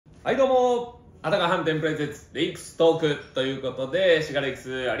はいどうも、あたか飯店プレゼンツレイクストークということで、滋賀レイク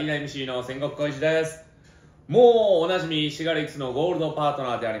スアリーナ MC の仙石幸一です。もうおなじみ滋賀レイクスのゴールドパート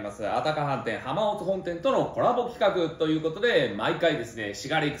ナーでありますあたか飯店浜大津本店とのコラボ企画ということで、毎回ですね、滋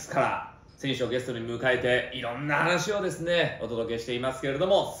賀レイクスから選手をゲストに迎えていろんな話をですね、お届けしていますけれど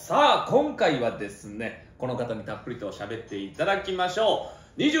も、さあ今回はですね、この方にたっぷりと喋っていただきましょ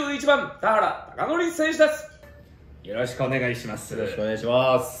う。21番田原隆徳選手です。よろしくお願いします。よろしくお願いし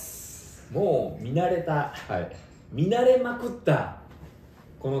ます。もう見慣れた、はい、見慣れまくった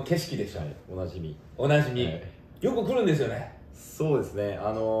この景色でしょ。はい、おなじみ。おなじみ、はい、よく来るんですよね。そうですね。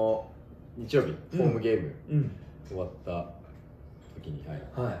日曜日、ホームゲーム、終わった時に、はい、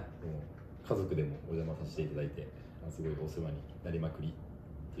もう家族でもお邪魔させていただいて、すごいお世話になりまくり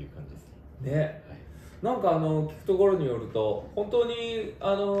っていう感じですね。ね、はい、なんか聞くところによると、本当にフ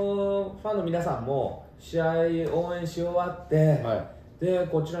ァンの皆さんも試合応援し終わって、はい、で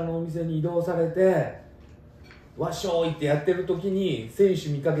こちらのお店に移動されてわっしょーいってやってる時に選手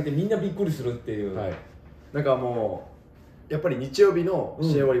見かけてみんなびっくりするっていう、はい、なんかもうやっぱり日曜日の試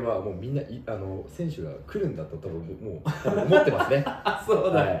合終わりはもうみんな選手が来るんだと多分思ってますね。そ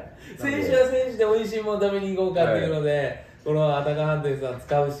うだ、はい、選手は選手で美味しいもの食べに行こうかっていうので、はい、このあたか飯店さん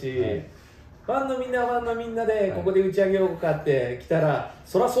使うし、はい、ファンのみんなはファンのみんなでここで打ち上げようかって来たら、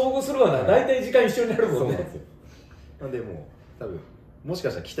そりゃ遭遇するわな、はい、大体時間一緒になるもんね。そうなんですよ。なんでもう多分もし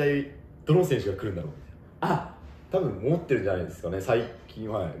かしたら期待どの選手が来るんだろうみたいな、多分思ってるんじゃないですかね、最近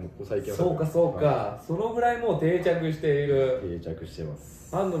は。もう最近はそうかそうか、はい、そのぐらいもう定着している。定着してま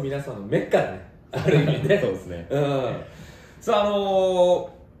す。ファンの皆さんのメッカだね、ある意味ね。そうですね、さあ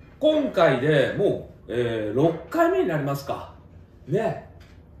今回でもう、6回目になりますかね。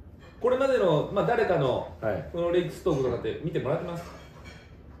これまでの、誰かの、はい、このレイクストークとかって見てもらってますか？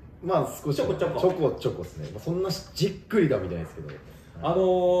少しちょこちょこですね。そんなじっくりが見てないですけど、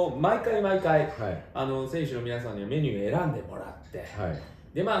毎回、はい、選手の皆さんにはメニューを選んでもらって、はい、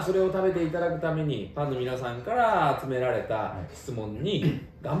でそれを食べていただくためにファンの皆さんから集められた質問に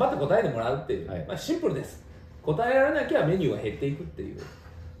頑張って答えてもらうっていう、はい、シンプルです。答えられなきゃメニューは減っていくっていう。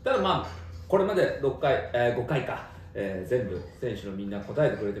ただこれまで5回か、全部選手のみんな答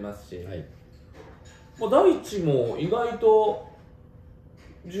えてくれてますし、はい、第一も意外と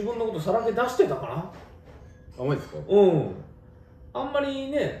自分のことさらけ出してたかな。甘いですか？あんまり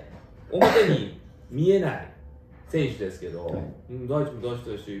ね、表に見えない選手ですけど、はい、第一も出し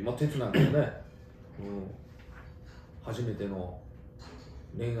てたし、哲なんかもね、初めての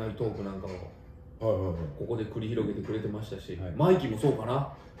恋愛トークなんかもここで繰り広げてくれてましたし、はい、マイキーもそうか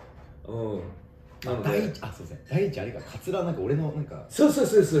な。なので第一、すいません、第一あれか、カツラなんか俺のなんか、そう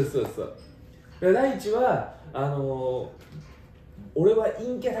第一は俺は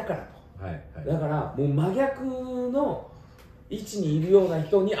陰キャだからと、はいはい、だからもう真逆の位置にいるような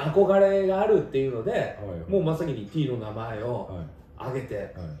人に憧れがあるっていうので、はいはい、もう真っ先に T の名前を挙げて、はいは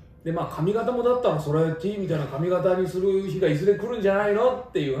い、で髪型もだったらそれ T みたいな髪型にする日がいずれ来るんじゃないの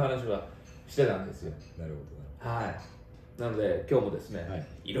っていう話はしてたんですよ。なるほど、はい、なので今日もですね、はい、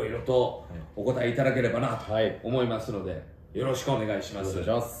いろいろとお答えいただければなと思いますので、よろしくお願いします。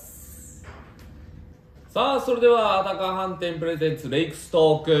さあそれではあたか飯店プレゼンツレイクス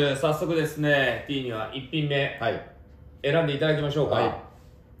トーク、早速ですね T には1品目、はい、選んでいただきましょうか。はい、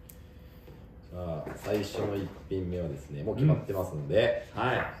じゃあ最初の1品目はですね、もう決まってますので、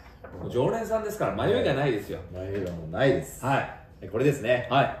はい、もう常連さんですから迷いがないですよ。迷いがもうないです。はい、これですね。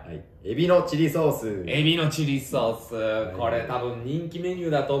はい、はい、エビのチリソース。エビのチリソース、はい、これ多分人気メニュ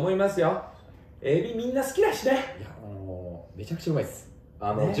ーだと思いますよ。エビみんな好きだしね。いやめちゃくちゃうまいです。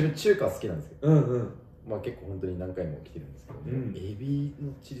自分中華好きなんですけど、結構本当に何回も来てるんですけど、エビ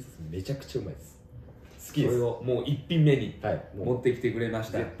のチリソースめちゃくちゃうまいです。好きです。それをもう1品目に持ってきてくれま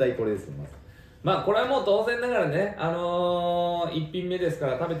した。絶対これですよ。これはもう当然ながらね、1品目ですか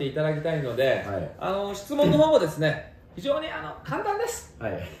ら食べていただきたいので、はい、質問の方もですね非常に簡単です、は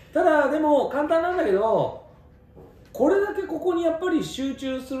い、ただでも簡単なんだけど、これだけここにやっぱり集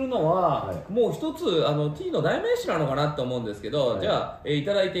中するのは、はい、もう一つT の代名詞なのかなと思うんですけど、はい、じゃあ、い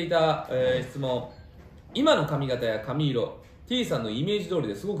ただいていた、質問、今の髪型や髪色 T さんのイメージ通り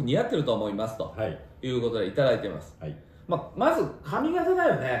ですごく似合ってると思いますと、いうことでいただいてます、はい、まず髪型だ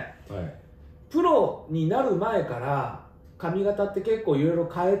よね、はい、プロになる前から髪型って結構いろいろ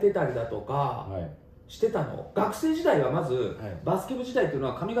変えてたりだとかしてたの？学生時代はまず、バスケ部時代っていうの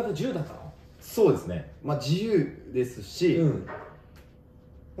は髪型自由だったの？そうですね、自由ですし、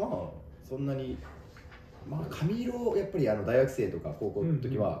そんなに髪色、やっぱり大学生とか高校の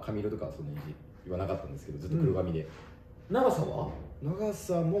時は髪色とかそんなに言わなかったんですけど、ずっと黒髪で。長さは？長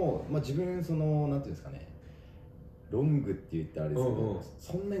さも、自分なんていうんですかね、ロングって言ったらあれですけど、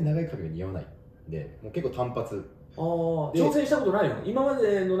そんなに長い髪が似合わないんで、もう結構単発。挑戦したことないの？今ま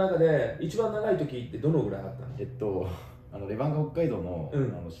での中で一番長い時ってどのぐらいあったの？レバンガ北海道の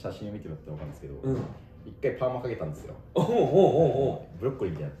写真を見てもらったら分かるんですけど、一回パーマかけたんですよ。ブロッコ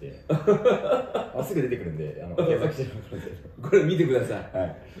リーみたいになってすぐ出てくるんで、検索してもらってこれ見てください。は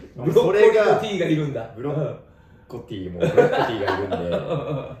い、ブロッコリーと T がいるんだ。ブロッコティーもブロッコティーがいるんで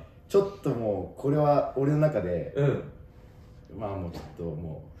ちょっともうこれは俺の中で、まあもうちょっと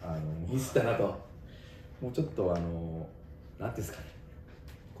もうミスったなと。もうちょっとなんていうんですかね、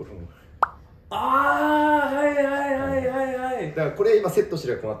これもはい。だからこれ今セットして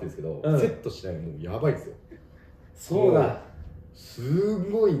るからこうなってるんですけど、セットしないのもうやばいですよ。そうだ。す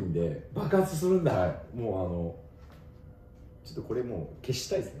ごいんで爆発するんだ。はい、もうちょっとこれもう消し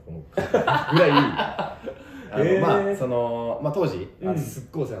たいですね、このぐらいまあ当時すっ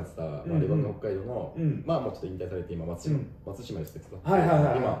ごいお世話になってたレバンガ北海道のまあもうちょっと引退されて今松島ですけど、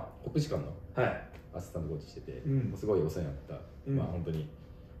今国士舘のアシスタントコーチしてて、すごいお世話になったまあ本当に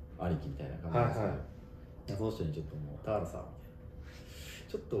兄貴みたいな感じなんですけど、その人にちょっともう田原さん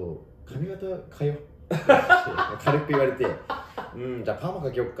ちょっと髪型変えよう軽く言われて、じゃあパーマ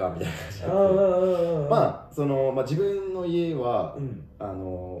かけよっかみたいな感じで、まあ自分の家は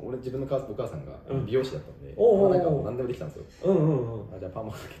俺自分のお母さんが美容師だったんで、なんかもう何でもできたんですよ。じゃあパー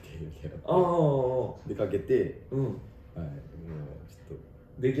マかけてみたいなでかけて、もうちょっと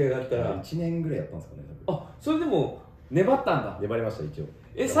出来上がったら1年ぐらいやったんですかね。それでも粘ったんだ。粘りました、一応。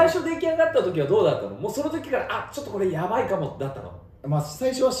最初出来上がった時はどうだったの？もうその時からちょっとこれやばいかもだったの？まあ最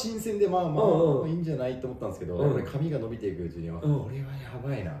初は新鮮でまあいいんじゃないと思ったんですけど、やっぱり髪が伸びていくうちにはこれはや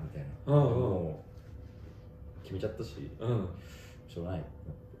ばいなみたいな、もう決めちゃったし、しょうがない。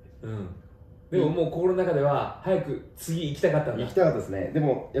でももう心の中では早く次行きたかったんだ。行きたかったですね。で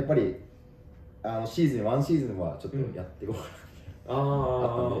もやっぱりワンシーズンはちょっとやっていこうかなみたいな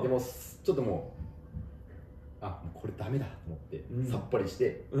あったんで、でもちょっともうこれダメだと思ってさっぱりし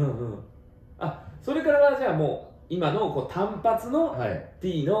て、それからはじゃあもう今のこう単発の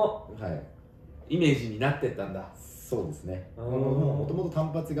T のイメージになってったんだ。そうですね。もともと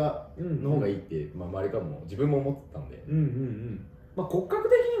単発がの方がいいって周りからも自分も思ってたんで、まあ骨格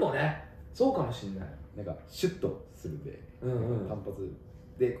的にもねそうかもしれない。なんかシュッとするんで、単発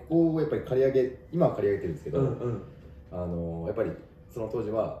でここをやっぱり刈り上げ、今は刈り上げてるんですけど、やっぱりその当時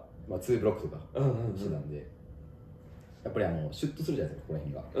は2ブロックとかしてたんで、やっぱりシュッとするじゃないですか、ここら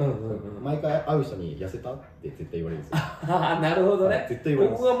辺が。毎回会う人に痩せたって絶対言われるんですよ。なるほどね。絶対言わ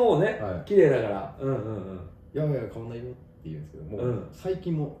れます。ここがもうね綺麗だから、いやいや変わんないよって言うんですけど、もう最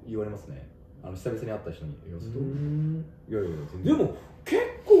近も言われますね。久々に会った人に言わすと、いやいや全然。でも結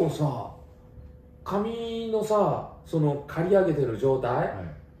構さ、髪のさ、その刈り上げてる状態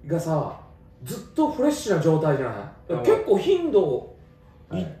がさ、ずっとフレッシュな状態じゃない？結構頻度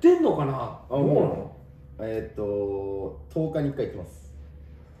いってんのかな？どうなの？10日に1回行ってます。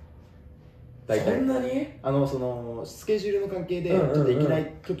大体そんなに？そのスケジュールの関係でちょっと行けな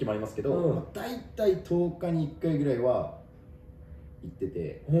い時もありますけど、大体10日に1回ぐらいは行って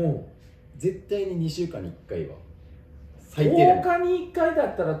て、絶対に2週間に1回は最低でも。10日に1回だ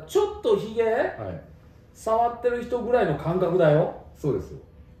ったらちょっとひげ触ってる人ぐらいの感覚だよ。そうですよ。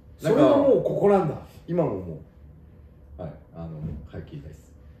それはもうここなんだ。今ももう早く切りたいです。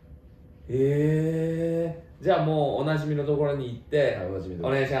じゃあもうおなじみのところに行ってお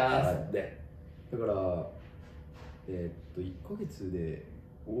願いしますって。だから1ヶ月で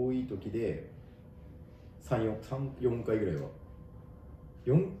多い時で4回ぐらいは、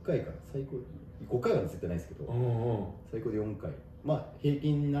4回かな、最高5回は絶対ないですけど、最高で4回、まあ平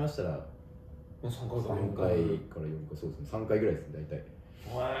均にならしたら3回から4回、そうですね、3回ぐらいですね大体。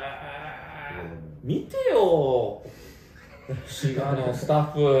見てよ滋賀のスタ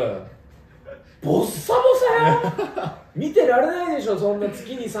ッフボッサボサよ見てられないでしょ、そんな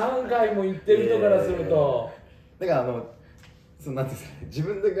月に3回も行ってる人からすると。だからなんていうんですかね、自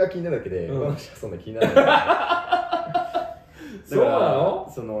分が気になるだけで他の人はそんな気にならない。そうなの？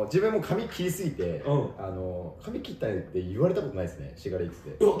自分も髪切りすぎて、髪切ったねって言われたことないですね、滋賀レイクス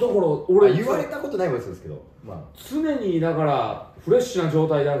で。いやだから俺言われたことないもですけど、常にだからフレッシュな状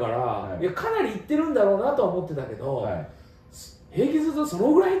態だから、いやかなりいってるんだろうなとは思ってたけど、平気するとそ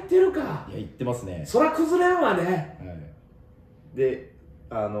のぐらいいってるか。いやいってますね。そら崩れんわね。で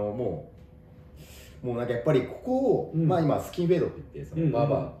もうなんかやっぱりここを、今スキンフェードって言ってそのバー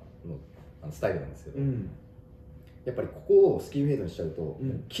バーのスタイルなんですけど、やっぱりここをスキンフェードにしちゃうと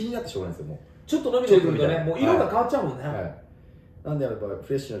気になってしょうがないんですよ。もうちょっと伸びてくるとね、もう色が変わっちゃうもんね。なんでやっぱフ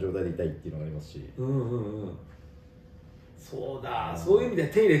レッシュな状態でいたいっていうのがありますし。そうだ、そういう意味で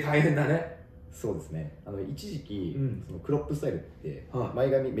手入れ大変だね。そうですね、一時期、そのクロップスタイルって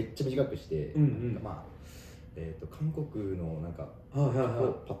前髪めっちゃ短くして、まあ韓国のなんかパ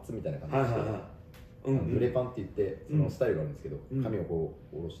ッツみたいな感じでして、濡れパンって言ってそのスタイルがあるんですけど、髪をこ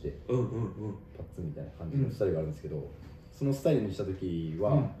う下ろしてパッツみたいな感じのスタイルがあるんですけど、そのスタイルにした時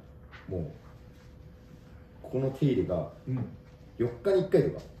はもうここの手入れが4日に1回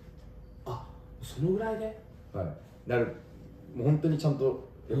とか、あ、そのぐらいでなる、もう本当にちゃんと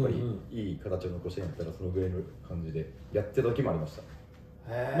やっぱりいい形を残してやったらそのぐらいの感じでやってた時もありました。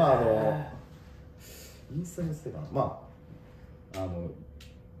まあインスタにやってたかな、まあ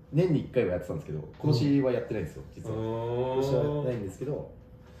年に1回はやってたんですけど、今年はやってないんですよ、実は。今年はやってないんですけど。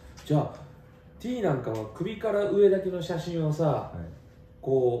じゃあ T なんかは首から上だけの写真をさ、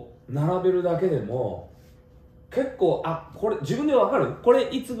こう並べるだけでも結構、あ、これ自分で分かる？これ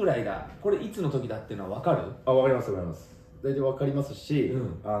いつぐらいだ、これいつの時だっていうのは分かる？あ、分かります、分かります。大体分かりますし、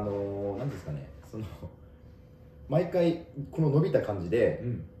なんですかね、その毎回この伸びた感じで、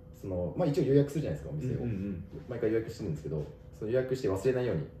そのまあ、一応予約するじゃないですか、お店を。毎回予約してるんですけど、その予約して忘れない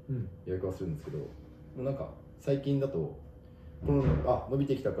ように予約はするんですけど、もうなんか最近だとこの伸び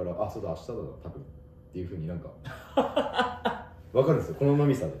てきたから、あ、そうだ、明日だ多分っていうふうになんか分かるんですよ、この伸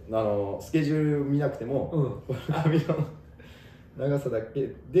びさで。スケジュール見なくても、髪の長さだ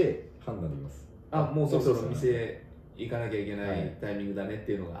けで判断できます。あ、もうそろそろ店行かなきゃいけないタイミングだねっ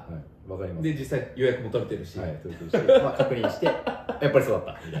ていうのが分かります。で、実際予約も取れてるし、取れてるし、まあ確認してやっぱりそう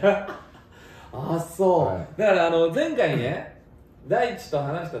だったみたいな。あ、そう、だから前回ね、大地と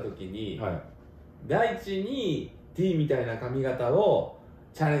話した時に、大地に T みたいな髪型を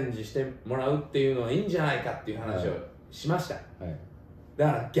チャレンジしてもらうっていうのはいいんじゃないかっていう話をしました。だ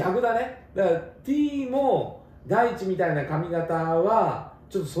から逆だね。だから T も大地みたいな髪型は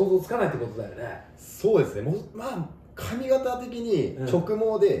ちょっと想像つかないってことだよね。そうですね。まあ髪型的に直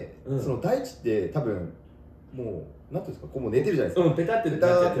毛で、その大地って多分もうなんていうんですか、こうもう寝てるじゃないですか。ペタってなん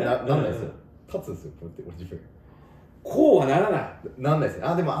ないですよ。立つんですよ、こうやって俺自分。こうはならない。なんないですね。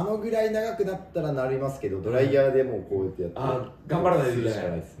あ、でもぐらい長くなったらなりますけど、ドライヤーでもうこうやってやって、頑張らないといけない。しか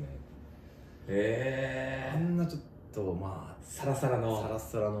ないですね。あんなちょっとまあサラサラの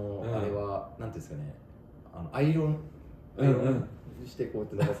あれはなんていうんですかね、アイロンしてこ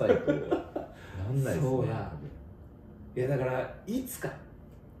うやって流さないとなんないですね。そうだ。いやだからいつ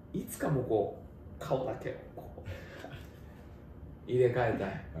かもこう顔だけをこう入れ替えた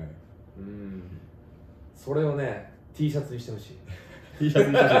い。それをね T シャツにしてほしい。T シャツ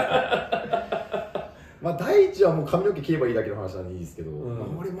にしてほしいですか。まあ第一はもう髪の毛切ればいいだけの話なんでいいですけど、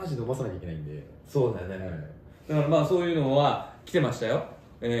俺マジ伸ばさなきゃいけないんで。そうだよね。だからまあそういうのは来てましたよ。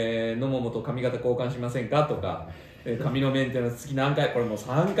野桃と髪型交換しませんかとか、髪のメンテナンス月何回、これもう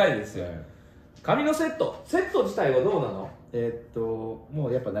3回ですよ。髪のセット自体はどうなの？も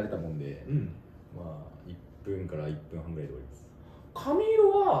うやっぱ慣れたもんで、まあ1分から1分半ぐらいで終わります。髪色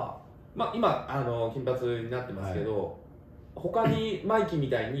はまあ今金髪になってますけど、他にマイキーみ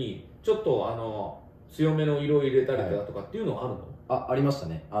たいにちょっと強めの色を入れたりだとかっていうのはあるの？ありました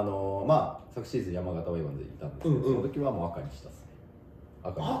ね。まあ昨シーズン山形ワイワンでいたんですけど、その時はもう赤にしたっすね。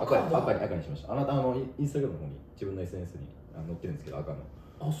赤にしました。インスタグラムの方に自分の SNS に載ってるんですけど、赤の。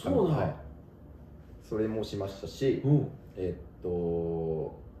あ、そうなの。それもしましたし、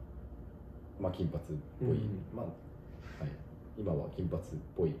まあ金髪っぽい、まあ今は金髪っ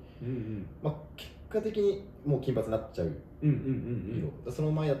ぽい、まあ結果的にもう金髪になっちゃう色。そ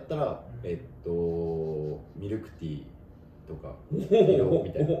の前やったらミルクティーとか色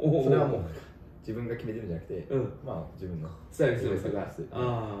みたいな、それはもう自分が決めてるんじゃなくて、まあ自分のスタイリストが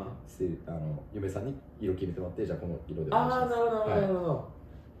嫁さんに色決めてもらって、じゃあこの色でお願いします。なるほどなるほど。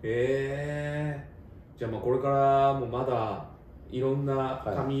じゃあまあこれからもまだいろんな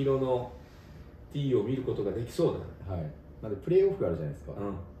髪色の T を見ることができそうだね。なんでプレイオフがあるじゃないですか。じ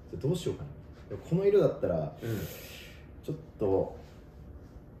ゃあどうしようかな。この色だったらちょっと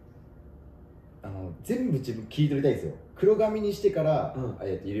全部自分切り取りたいんですよ。黒髪にしてから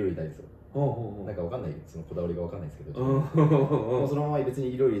色入れたいんですよ。なんかわかんない、そのこだわりがわかんないですけど、もうそのまま別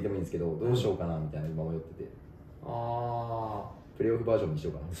に色入れてもいいんですけど、どうしようかなみたいな今迷ってて、プレイオフバージョンにし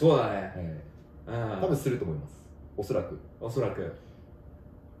ようかな。そうだね。多分すると思います。おそらく。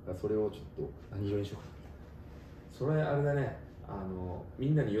それをちょっと何色にしようかな。それあれだね。み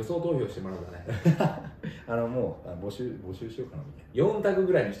んなに予想投票してもらうんだね。もう募集しようかなみたいな。4択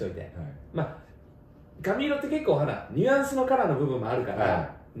ぐらいにしといて。まあ髪色って結構ニュアンスのカラーの部分もあるか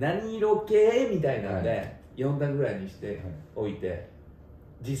ら、何色系みたいなんで4択ぐらいにしておいて、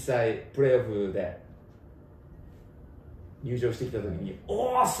実際プレーオフで入場してきた時に「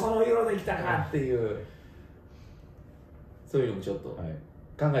おお、その色できたか!」っていう、そういうのもちょっと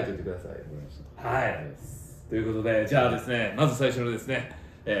考えておいてください。はい、ということで、じゃあですね、まず最初のですね、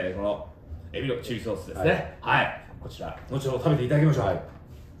このエビのチリソースですね。はい、こちら後ほど食べていただきましょう。はい、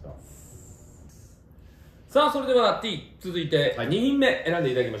さあ、それでは T 続いて2品目選ん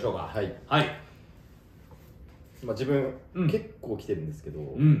でいただきましょうか。はい、はい、まあ自分、結構来てるんですけど、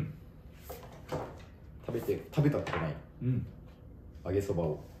食べたことない、揚げそば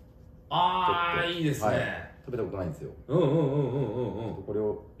を、ああ、いいですね。食べたことないんですよ。これ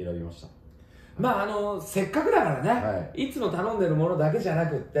を選びました。まあせっかくだからね、いつも頼んでるものだけじゃな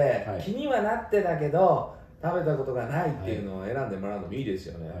くって、気にはなってたけど食べたことがないっていうのを選んでもらうのもいいです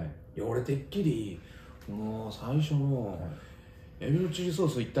よね。いや、俺てっきり最初のエビのチリソー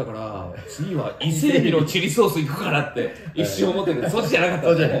スいったから、次は伊勢エビのチリソースいくからって一瞬思ってて、そっちじゃなかっ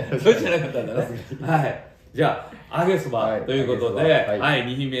たんだね。そっちじゃなかったんだね。はい。じゃあ揚げそばということで、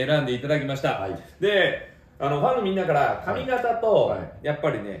2品目選んでいただきました。で、ファンのみんなから髪型とやっぱ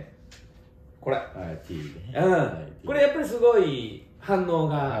りね、これ、これやっぱりすごい反応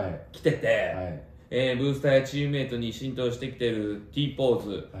が来てて、ブースターやチームメイトに浸透してきてる T ポー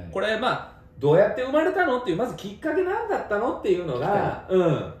ズ、これまあどうやって生まれたのっていう、まずきっかけなんだったのっていうのが、ク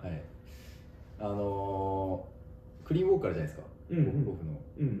リームウォーカーじゃないですか、オフ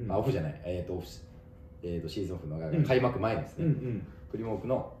の、オフじゃない、シーズンオフの開幕前ですね、クリームウォーク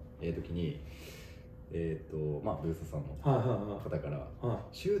の時に、まあブースターさんの方から「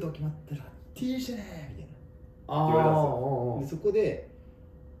シュート決まったら T してね」みたいな言われたんですよ。でそこで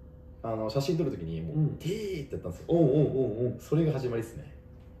写真撮るときにもう T ってやったんですよ。それが始まりですね。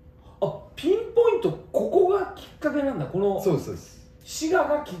ピンポイント、ここがきっかけなんだ。このそうです、滋賀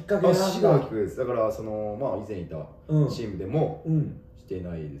がきっかけなんだ。滋賀がきっかけです。だからまあ以前いたチームでもして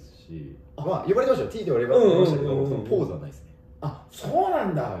ないですし、まあ呼ばれてましたよ。 T では呼ばれてましたけど、そのポーズはないですね。そうな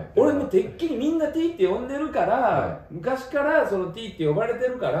んだ。俺もてっきりみんな T って呼んでるから、昔からその T って呼ばれて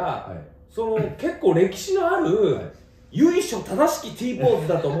るから、結構歴史のある由緒正しき T ポーズ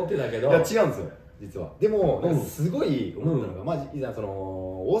だと思ってたけど、いや違うんですよ実は。でもすごい思ったのが、まあ以前大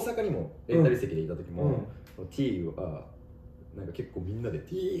阪にもレンタル席でいた時も T はなんか結構みんなで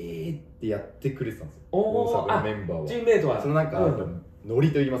T ってやってくれてたんですよ。大阪のメンバーは、チームメイトはそのなんかノリ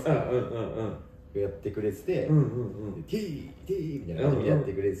と言いますか、やってくれてて、ティーみたいな感じでやっ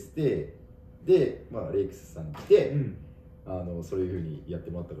てくれてて、で、まあレイクスさん来て、そういうふうにやっ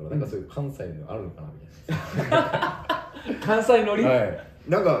てもらったから、なんかそういう関西のあるのかなみたいな。関西ノリ？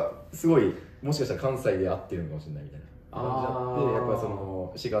なんかすごい、もしかしたら関西で合ってるのかもしれないみたいな感じになって、やっぱりそ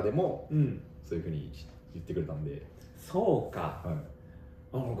の滋賀でもそういうふうに言ってくれたんで。そうか。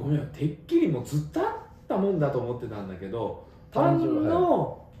ごめん、てっきりもうずっとあったもんだと思ってたんだけど、ファン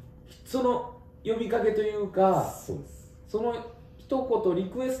のその呼びかけというか、その一言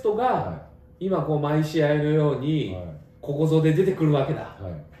リクエストが今こう毎試合のようにここぞで出てくるわけだ。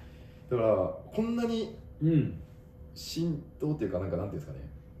だからこんなに浸透っていうか、なんていうんですかね、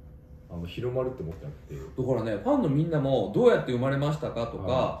広まるって思ってなくて。だからね、ファンのみんなもどうやって生まれましたかと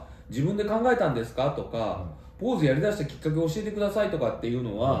か、自分で考えたんですかとか、ポーズやりだしたきっかけを教えてくださいとかっていう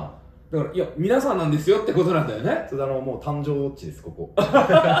のは、だからいや皆さんなんですよってことなんだよね。それもう誕生地です、ここ。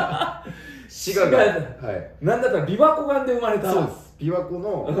滋賀が、なんだったら琵琶湖岸で生まれた。そうです、琵琶湖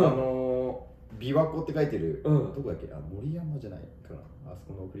の琵琶湖って書いてる、どこだっけ、森山じゃないかな、あ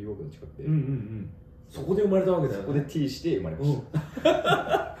そこのフリーウォークの近くで、そこで生まれたわけだよね。そこで T して生まれました。だ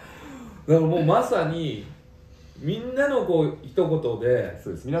からもうまさにみんなのこう一言で、そ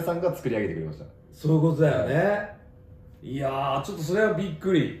うです、皆さんが作り上げてくれました。そういうことだよね。いやー、ちょっとそれはびっ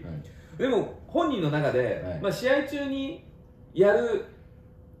くり。でも本人の中で、まあ試合中にやる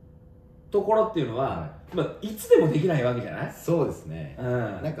ところっていうのは、まあいつでもできないわけじゃない？そうですね。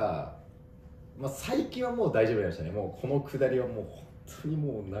なんか、まあ最近はもう大丈夫になりましたね。もうこのくだりはもう本当に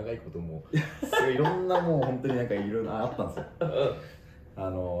もう長いこともすごいいろんなもう本当になんかいろいろあったんですよ。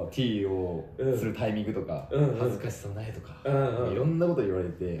T をするタイミングとか、恥ずかしさないとか、いろんなこと言われ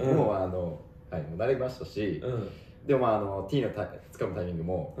て、もうもう慣れましたし、でもT の掴むタイミング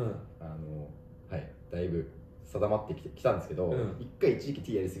もだいぶ定まってきたんですけど、一回一時期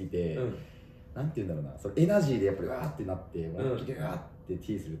T やりすぎて、なんて言うんだろうな、それエナジーでやっぱりわーってなって思いっきりわーって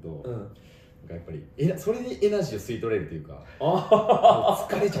T すると、やっぱりそれにエナジーを吸い取れるというか、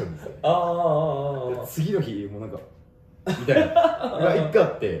疲れちゃうんですよね。次の日もうなんかみたいなが一回あ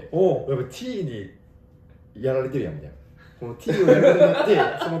って、やっぱ T にやられてるやんみたいな、この T をやることによ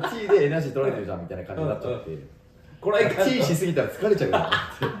ってその T でエナジー取られてるじゃんみたいな感じになっちゃって、これ T しすぎたら疲れちゃうなっ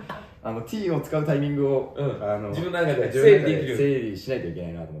てT を使うタイミングを自分の中で整理しないといけな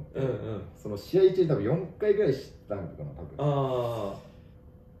いなと思って、その試合中に多分4回ぐらいしたのかな、多分。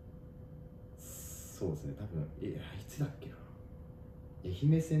そうですね、多分いつだっけな、愛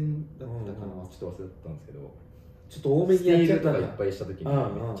媛戦だったかな、ちょっと忘れたんですけど、ちょっと多めにやっちゃったとかいっぱいした時にめっ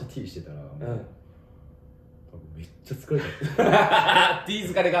ちゃ T してたら、多分めっちゃ疲れちゃった。T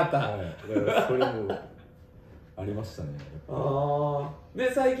疲れがあった。だからそれもありましたね。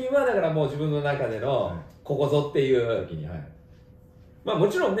で最近はだからもう自分の中でのここぞっていう時に、まあも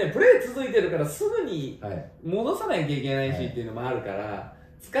ちろんねプレー続いてるからすぐに戻さなきゃいけないしっていうのもあるから、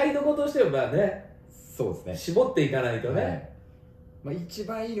使いどころとしてはね、そうですね、絞っていかないとね。まあ一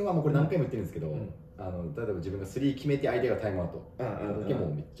番いいのはもうこれ何回も言ってるんですけど、例えば自分が3決めて相手がタイムアウトだけも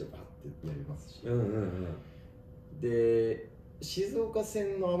めっちゃバッてやりますし、で静岡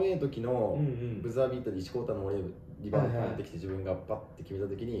戦のアウェーの時のブザービーターで1クォーターのリバウンド持ってきて自分がバッて決めた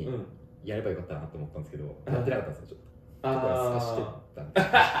時にやればよかったなと思ったんですけど、やってなかったんですよ。ちょっとだからすかしてたんで、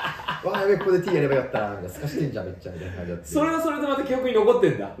わあやべここで T やればよかったなみたいな、すかしてんじゃんめっちゃみたいな感じだって、それはそれでまた記憶に残っ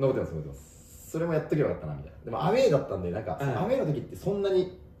てんだ。残ってます、残ってます。それもやっとけばよかったなみたいな。でもアウェーだったんで、なんかアウェーの時ってそんな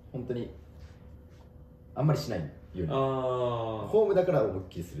に本当にあんまりしないように、ホームだから思いっ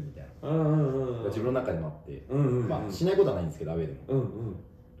きりするみたいな、自分の中でもあって、まあしないことはないんですけどアウェーでも、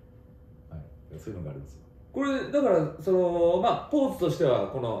そういうのがあるんですよ。これだからそのまあポーズとしては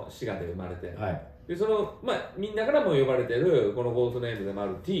この滋賀で生まれて、でそのまあみんなからも呼ばれてるこのゴートネームでもあ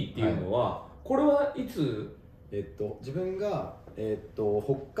る T っていうのは、これはいつ？自分が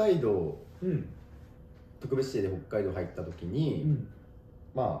北海道、特別指定で北海道入った時に、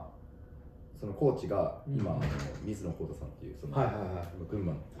まあそのコーチが今水野浩太さんっていうその群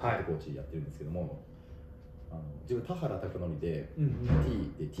馬のコーチやってるんですけども、自分田原隆徳で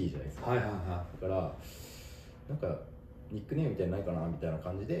T で T じゃないですか。だからなんかニックネームみたいなのないかなみたいな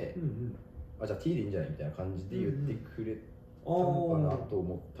感じで、じゃあ T でいいんじゃないみたいな感じで言ってくれたのかなと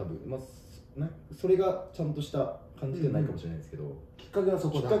思う。多分まあそれがちゃんとした感じではないかもしれないですけど、きっかけはそ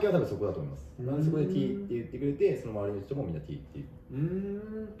こだ。きっかけは多分そこだと思います。なのでそこで T って言ってくれて、その周りの人もみんな T っていう。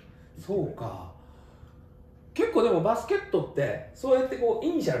そうか。結構でもバスケットってそうやってこう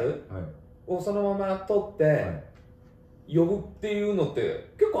イニシャルをそのまま取って呼ぶっていうのっ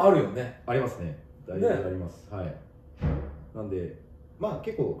て結構あるよね。ありますね。大体あります。なんでまあ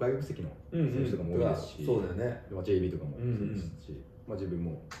結構外国籍の選手とかも多いですし、そうだよね。JB とかもそうですし、まあ自分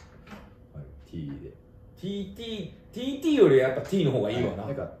も T で TT よりやっぱ T の方がいいわな。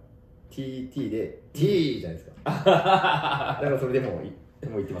なんか TT で T じゃないですか。だからそれでも言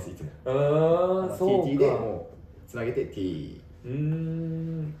ってますいつも。そうか。TT でもうつなげて T。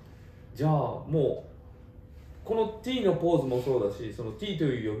じゃあもうこの T のポーズもそうだし、その T と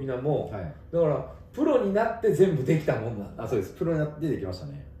いう呼び名も、だからプロになって全部できたもんなんだ。そうです。プロになってできました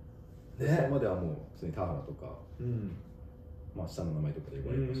ね。それまではもう普通に田原とか、まあ下の名前とかで呼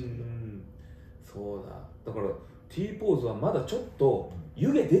ばれましたけど。そうだ。だから T ポーズはまだちょっと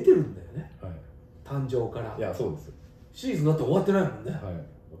湯気出てるんだよね。誕生から。いやそうです。シーズンだって終わってないもんね。終わ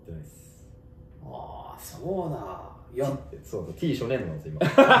ってないです。ああそうだ。いやそう T 初年度なんですよ今。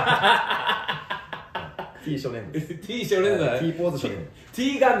T 初年度です。T 初年度だね。T ポーズ初年度。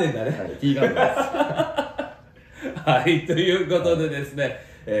T 元年だね。T 元年です。はい、ということでですね、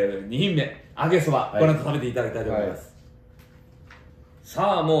2品目揚げそば、この後食べていただきたいと思います。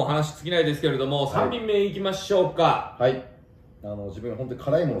さあもう話尽きないですけれども、3品目いきましょうか。自分本当に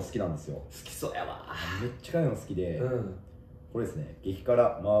辛いもの好きなんですよ。好きそうやわ。めっちゃ辛いの好きで、これですね、激辛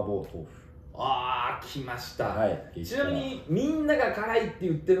麻婆豆腐。来ました。ちなみにみんなが辛いって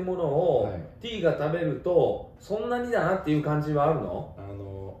言ってるものを T が食べるとそんなにだなっていう感じはある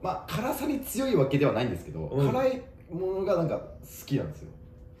の？まあ辛さに強いわけではないんですけど、辛いものがなんか好きなんですよ。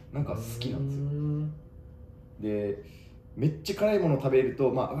なんか好きなんですよ。でめっちゃ辛いものを食べると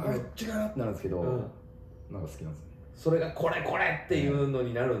まあめっちゃ辛ってなるんですけど、なんか好きなんですよね。それがこれっていうの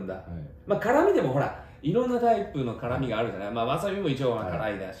になるんだ。まあ辛みでもほらいろんなタイプの辛みがあるじゃない。まあわさびも一応辛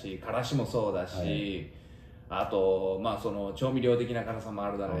いだし、からしもそうだし、あとまあその調味料的な辛さも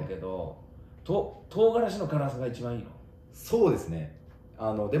あるだろうけど、唐辛子の辛さが一番いいの？そうですね。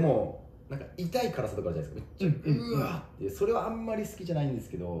でもなんか痛い辛さとかあるじゃないですか。めっちゃうわって、それはあんまり好きじゃないんです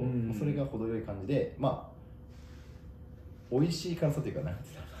けど、それが程よい感じで、まあ美味しい辛さというかなんて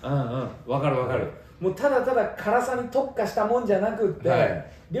いうか。わかるわかる。もうただただ辛さに特化したもんじゃなくって、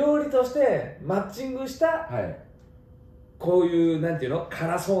料理としてマッチングした、こういうなんていうの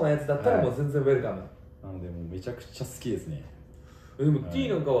辛そうなやつだったらもう全然ウェルカム。なのでもうめちゃくちゃ好きですね。でも T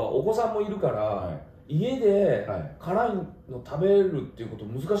なんかはお子さんもいるから、家で辛いの食べるっていうこと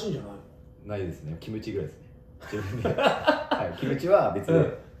難しいんじゃないの？ないですね。キムチぐらいですね。自分でキムチは別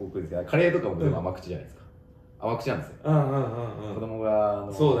で僕ですけど、カレーとかも全部甘口じゃないですか。甘口なんですよ。子供が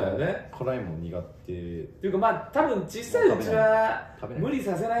そうだよね。辛いもん苦手っていうかまあ多分小さいうちは無理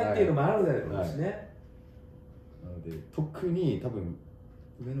させないっていうのもあるだろうしね。なので特に多分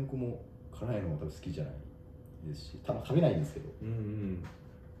上の子も辛いのが多分好きじゃないですし、多分食べないんですけど。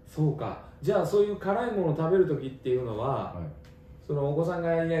そうか。じゃあそういう辛いものを食べる時っていうのは、そのお子さん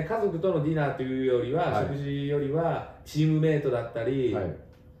がいない家族とのディナーというよりは、食事よりはチームメイトだったり、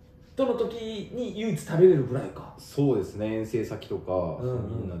との時に唯一食べれるぐらいか。そうですね、遠征先とか、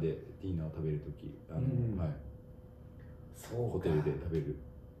みんなでディナー食べる時、ホテルで食べる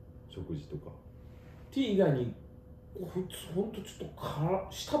食事とか。T 以外にほんとちょっと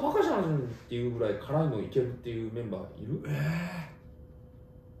下バカじゃんっていうぐらい辛いのいけるっていうメンバーいる？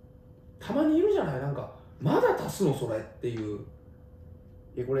たまにいるじゃない、なんかまだ足すのそれっていう。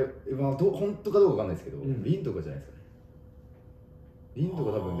これ、本当かどうかわかんないですけど、瓶とかじゃないですかね。瓶と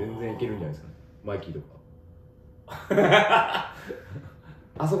か多分全然いけるんじゃないですかね。マイキーとか。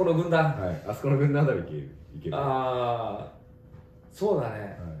あそこの軍団。あそこの軍団あたりいける。そうだ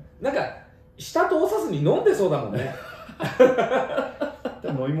ね。なんか舌通さずに飲んでそうだもんね。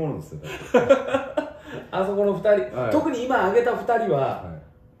多分飲み物ですよ。あそこの2人、特に今挙げた2人は、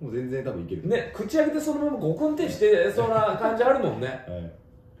もう全然多分いける。ね、口開けてそのままゴクンってしてそうな感じあるもんね。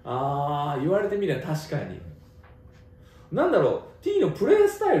言われてみれば確かに。なんだろう、T のプレー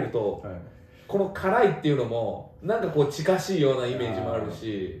スタイルと、この辛いっていうのもなんかこう近しいようなイメージもある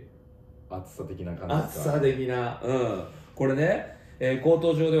し、熱さ的な感じですか。熱さ的な、これね、コー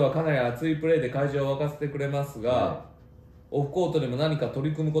ト上ではかなり熱いプレーで会場を沸かせてくれますが、オフコートでも何か取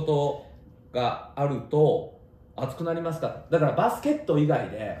り組むことがあると熱くなりますか？だからバスケット以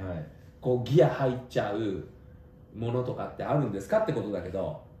外で、こうギア入っちゃうものとかってあるんですかってことだけ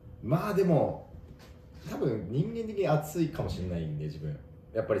ど。まあでも多分人間的に熱いかもしれないんで、自分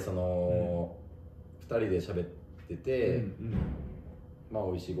やっぱりその、2人で喋ってて、まあ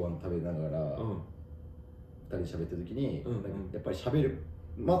美味しいご飯食べながら、2人で喋ってる時に、やっぱり喋る、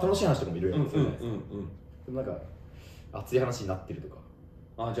まあ楽しい話とかもいろいろあるんですよね。でもなんか熱い話になってるとか。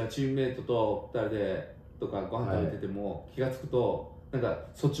じゃあチームメイトと2人でとかご飯食べてても、気が付くとなんか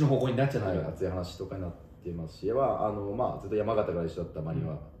そっちの方向になっちゃってる。熱い話とかになってますし、まあずっと山形から一緒だったマリ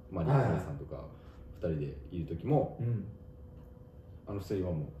アさんとか2人でいる時も、2人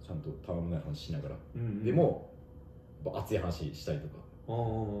はもうちゃんとたわむない話しながら、でも熱い話したりとか、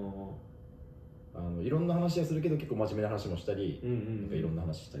いろんな話はするけど結構真面目な話もしたり、なんかいろんな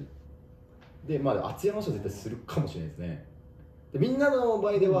話したりで、まあ熱い話は絶対するかもしれないですね。でみんなの場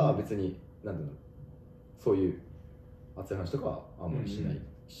合では別に、なんていうの、そういう熱い話とかはあんまり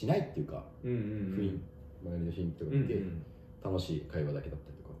しないっていうか、周りの雰囲気とか見て楽しい会話だけだっ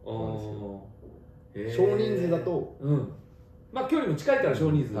たりとかなんですけど、少人数だと、まあ距離も近いから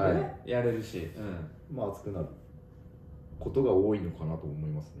少人数でね、やれるし、まあ熱くなることが多いのかなと思い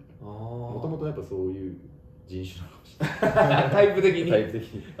ますね。もともとやっぱそういう人種なのかもしれない。タイプ的に。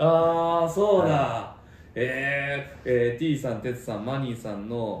そうだ。はT さん、テツさん、マニーさん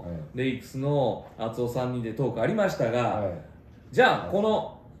のレイクスの厚尾3人でトークありましたが、じゃあこ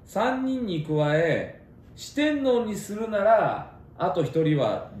の3人に加え四天王にするならあと1人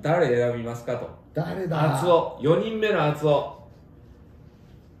は誰選びますかと。誰だ？厚尾、4人目の厚尾。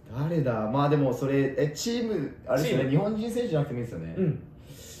誰だ？まあでもそれチームあれですよね、日本人選手じゃなくてもいいですよね。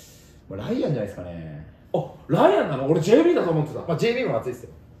ライアンじゃないですかね。ライアンなの？俺 JB だと思ってた。まあ JB も熱いです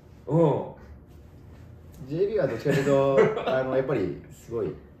よ。JB はどっちかというとやっぱりすごい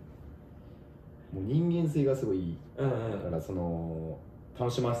もう人間性がすごいいいから、その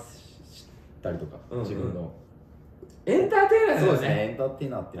楽しませたりとか、自分のエンターテイナーだよね。そうですね、エンターテイ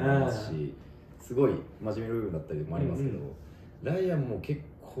ナーっていうのもありますし、すごい真面目な部分だったりもありますけど、ライアンも結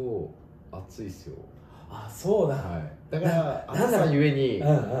構熱いですよ。そうだ。だから熱さゆえに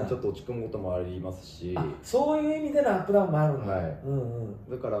ちょっと落ち込むこともありますし、そういう意味でのアップダウンもあるんだ。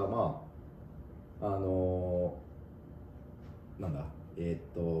だからまあなんだ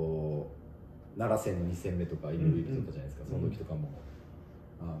奈良戦の2戦目とかいろいろ言ってたじゃないですか。その時とかも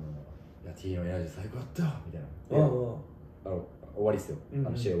いや T のエナジー最高だったよみたいな、終わりですよ、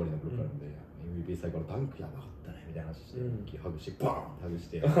試合終わりの頃からで MVP 最高のダンクやばかったねみたいな話して、ハグしてバーンってハグし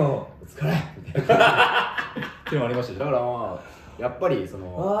てお疲れみたいなっていうのもありましたし、だからまあやっぱりその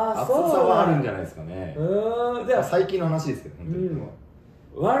熱さはあるんじゃないですかね。じゃあ最近の話ですけど、本当に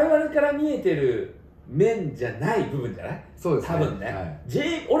我々から見えてる面じゃない部分じゃない？そうですね、多分ね。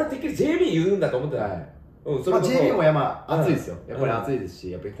俺てっきり JB 言うんだと思ってた。JB も熱いですよ。やっぱり熱いです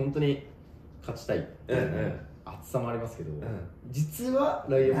し、やっぱり本当に勝ちたいっていう熱さもありますけど、実は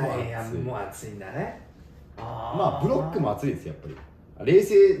ライアンも熱い。熱いんだね。まあブロックも熱いですよ、やっぱり。冷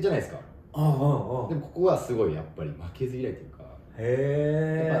静じゃないですか。でもここはすごいやっぱり負けず嫌いというか、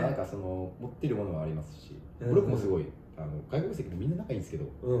やっぱなんかその持ってるものがありますし、ブロックもすごい外国籍でみんな仲いいんですけど、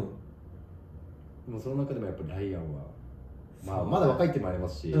でもその中でもやっぱりライアンはまだ若いってもありま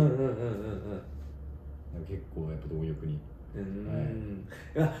すし、結構やっぱ貪欲に。い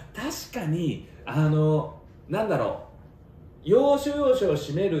や確かになんだろう、要所要所を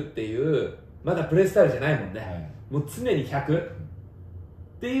締めるっていうまだプレースタイルじゃないもんね、もう常に100っ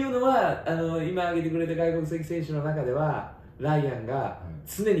ていうのは今挙げてくれた外国籍選手の中ではライアンが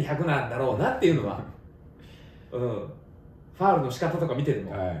常に100なんだろうなっていうのは、ファウルの仕方とか見てる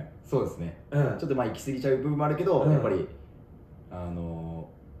もん、そうですね、ちょっと行き過ぎちゃう部分もあるけど、やっぱりあ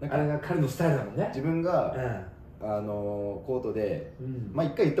れが彼のスタイルだもんね。自分が、コートで、一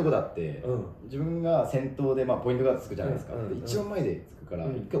回言ったことあって、自分が先頭で、ポイントガードつくじゃないですか、一番前でつくから、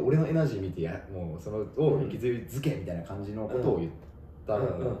一回俺のエナジー見てもうそのを引きずりづけみたいな感じのことを言った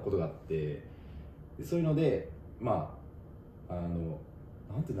ことがあって、そういうのでなん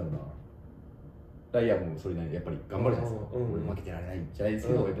て言うんだろうな、ライアンもそれなりにやっぱり頑張るじゃないですか、俺負けてられないじゃないです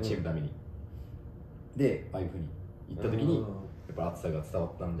けど、やっぱチームのためにでああいうふうに言った時にやっぱ熱さが伝わ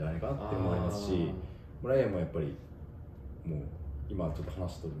ったんじゃないかなって思いますし、ライアンもやっぱりもう今ちょっと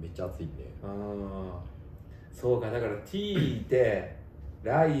話すとめっちゃ熱いんで。そうか、だから T いて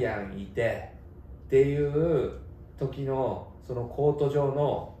ライアンいてっていう時のそのコート上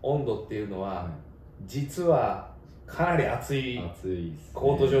の温度っていうのは、実はかなり熱い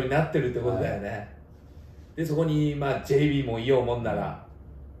コート上になってるってことだよね、でそこにJB もいようもんなら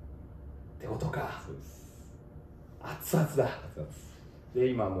ってことか。そうです、熱々だ。熱々で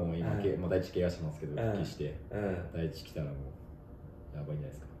今もう第一怪我してますけど復帰して、第一来たらもうやばいんじゃない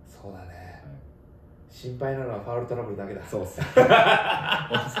ですか。そうだね、心配なのはファウルトラブルだけだ。そうっす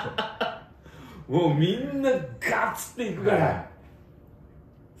もうみんなガツっていくから、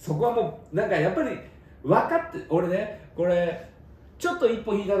そこはもうなんかやっぱり分かって、俺ねこれちょっと一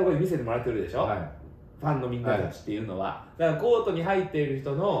歩引いたところで見せてもらってるでしょ、ファンのみんなたちっていうのは、だからコートに入っている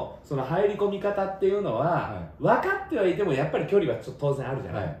人のその入り込み方っていうのは、分かってはいてもやっぱり距離は当然あるじ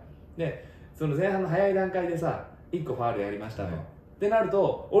ゃない、でその前半の早い段階でさ1個ファウルやりましたと、ってなる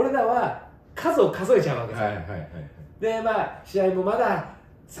と俺らは数を数えちゃうわけですよ、で試合もまだ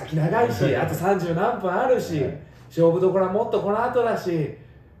先長いしあと30何分あるし、勝負どころはもっとこの後だし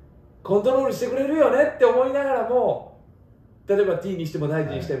コントロールしてくれるよねって思いながらも、例えば T にしても大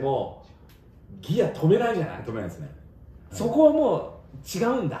地にしても、ギア止めないじゃない。止めないですね、そこはもう違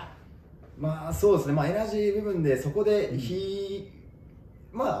うんだ。そうですね、エナジー部分でそこで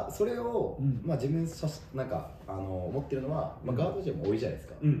それを、自分なんか思ってるのは、ガード陣も多いじゃないです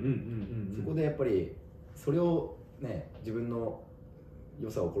か。そこでやっぱりそれをね、自分の良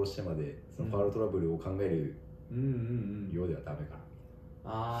さを殺してまでそのファウルトラブルを考えるようではダメかな。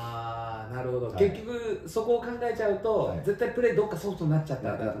なるほど、結局そこを考えちゃうと、絶対プレーどっかソフトになっちゃっ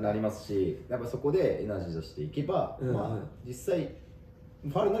たなりますし、やっぱそこでエナジー出していけば、実際フ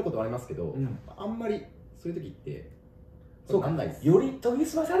ァウルになることはありますけど、あんまりそういう時ってそうなんないです。より研ぎ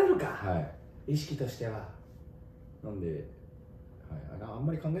澄まされるか、意識としては。なんで、あん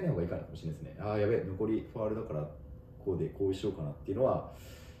まり考えない方がいいかもしれないですね。やべえ、残りファウルだからこうしようかなっていうのは、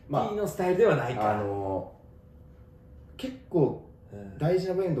T のスタイルではないか。結構大事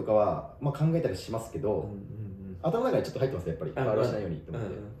な部分とかは考えたりしますけど、頭の中にちょっと入ってます、やっぱりファウルしないようにと思って。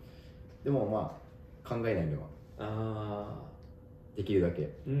でも考えないのはできるだけ。で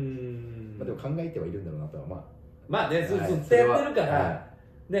も考えてはいるんだろうなとはずっとやってるから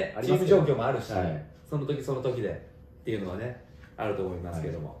ね、チーム状況もあるし、その時その時でっていうのはねあると思います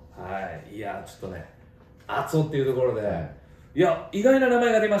けども、いやちょっとね熱男っていうところで、いや意外な名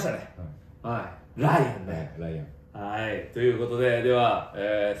前が出ましたね。ライアンね。ライアン。ということで、では、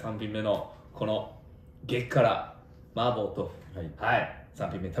3品目のこの激辛麻婆豆腐、3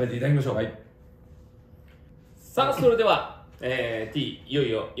品目食べていただきましょう。さあそれでは、T いよ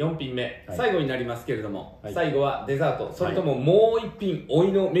いよ4品目、最後になりますけれども、最後はデザート、それとももう1品お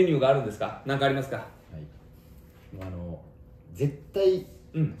いのメニューがあるんですか？何かありますか？絶対や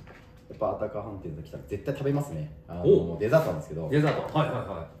っぱあたか飯店と来たら絶対食べますね。デザートなんですけど、デザート、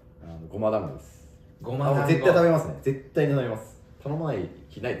ごま団子です。ごま団子絶対食べますね。絶対に食べます。頼まない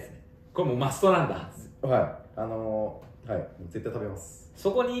日ないですね。これもうマストなんだ。絶対食べます。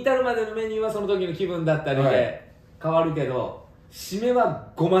そこに至るまでのメニューはその時の気分だったりで変わるけど、締め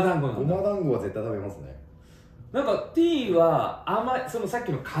はごま団子なんだ。ごま団子は絶対食べますね。なんか T は甘い、そのさっ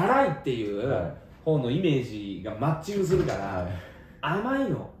きの辛いっていう方のイメージがマッチングするから、甘い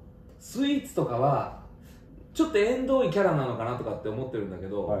のスイーツとかはちょっと縁遠いキャラなのかなとかって思ってるんだけ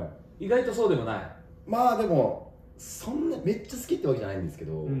ど、意外とそうでもない。でもそんなめっちゃ好きってわけじゃないんですけ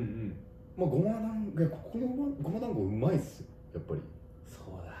ど、ごま団子、ここのごま団子うまいっすよ、やっぱり。そ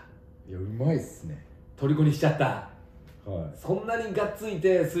うだ、いやうまいっすね。虜にしちゃった。そんなにがっつい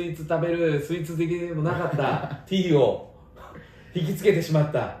てスイーツ食べるスイーツ的でもなかった T を引きつけてしま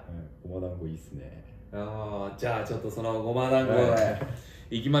った。ごま団子いいっすね。じゃあちょっとそのごま団子で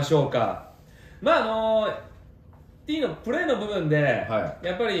いきましょうか。まあT のプレーの部分で、や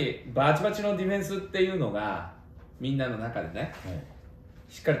っぱりバチバチのディフェンスっていうのがみんなの中でね、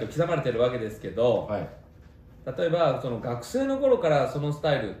しっかりと刻まれてるわけですけど、例えばその学生の頃からそのス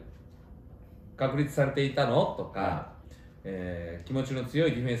タイル確立されていたのとか、気持ちの強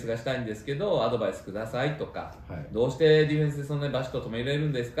いディフェンスがしたいんですけどアドバイスくださいとか、どうしてディフェンスでそんなにバシッと止めれる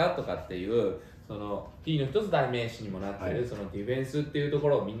んですかとかっていうその T の一つ代名詞にもなっている、そのディフェンスっていうとこ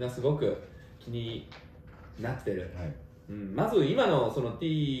ろをみんなすごく気になってる、まず今のその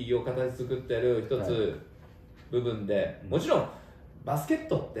T を形作ってる一つ部分で、もちろんバスケッ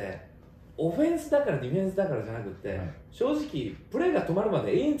トってオフェンスだからディフェンスだからじゃなくて、正直プレーが止まるま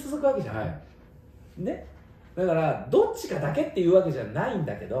で永遠に続くわけじゃない、ね、だからどっちかだけっていうわけじゃないん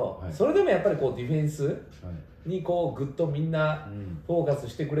だけど、それでもやっぱりこうディフェンスにこうぐっとみんなフォーカス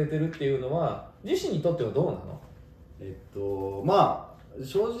してくれてるっていうのは自身にとってはどうなの？まあ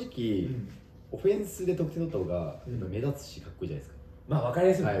正直、オフェンスで得点取った方が目立つしかっこいいじゃないですか。まあ分かり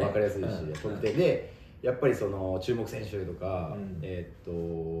やすいね。分かりやすいし、得点でやっぱりその注目選手とか、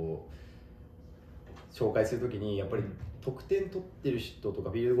紹介するときにやっぱり得点取ってる人とか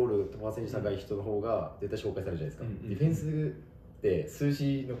フィールドゴールパーセンテージ高い人の方が絶対紹介されるじゃないですか。ディフェンスって数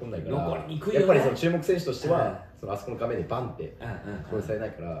字残んないから、やっぱりその注目選手としてはそのあそこの画面でバンって攻撃されな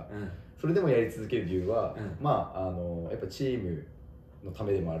いから、それでもやり続ける理由は、まあやっぱチームのた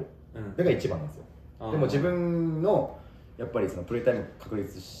めでもある。それが一番なんですよ。でも自分のやっぱりそのプレータイム確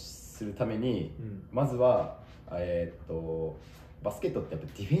立するために、まずはバスケットってやっぱ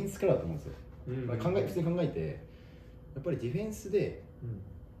ディフェンスからだと思うんですよ。普通に考えてやっぱりディフェンスで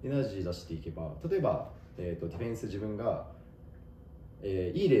エナジー出していけば、例えば、ディフェンス自分が、い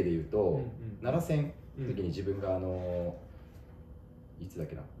い例で言うと、奈良戦の時に自分がいつだっ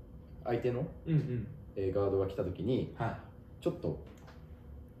けな、相手の、ガードが来た時に、ちょっと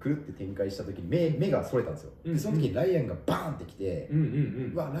くるって展開した時に目がそれたんですよ。でその時にライアンがバーンってきて、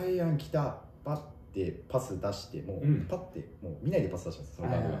うわライアン来た、バッてパス出して、もうパッてもう見ないでパス出したんです、その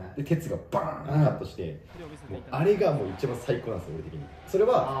ガードが。でケツがバーンカットして、もうあれがもう一番最高なんですよ、俺的に。それ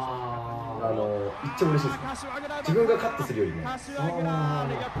は一番嬉しいです。自分がカットするよりも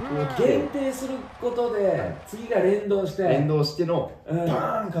限定することで次が連動しての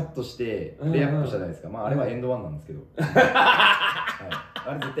バーンカットしてレイアップじゃないですか。まああれはエンドワンなんですけど、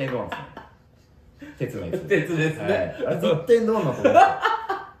あれ絶対エンドワンですね。鉄のやつ。鉄ですね。あれ絶対エンドワンだと思うんですよ。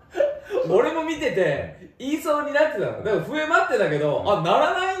俺も見てて言いそうになってたの。だから笛待ってたけど、な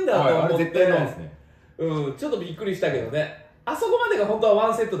らないんだと思って、絶対なんですね。ちょっとびっくりしたけどね。あそこまでが本当はワ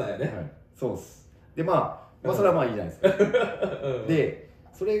ンセットだよね。そうっす。でまあそれはまあいいじゃないですか。で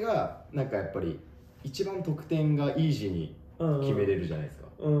それがなんかやっぱり一番得点がイージーに決めれるじゃないですか。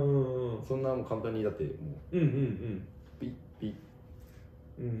そんなもう簡単にだってもうピッピ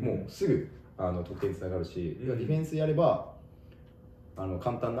ッ、もうすぐ得点につながるし、ディフェンスやれば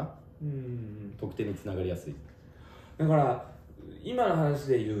簡単な得点につながりやすい。だから今の話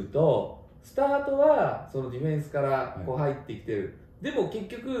で言うとスタートはそのディフェンスからこう入ってきてる、でも結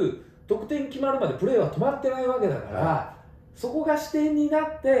局得点決まるまでプレーは止まってないわけだから、そこが視点にな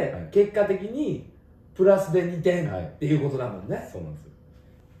って結果的にプラスで2点っていうことだもんね。そうなんですよ。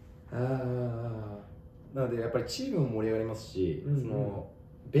なのでやっぱりチームも盛り上がりますし、その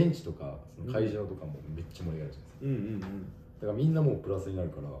ベンチとかその会場とかもめっちゃ盛り上がるじゃないですか。だからみんなもうプラスになる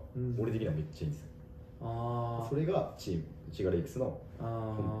から、俺的にはめっちゃいいんですよ。それがチーム滋賀レイクスの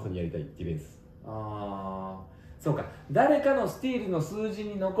本当にやりたいディフェンス。そうか、誰かのスティールの数字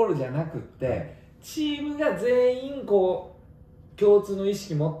に残るじゃなくって、チームが全員こう共通の意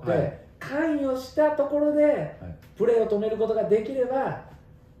識持って関与したところでプレーを止めることができれば、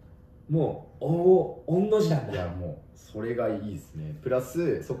もう御の字なんだ。いやもうそれがいいですね。プラ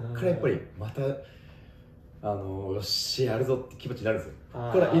スそこからやっぱりまたよしやるぞって気持ちになるんですよ。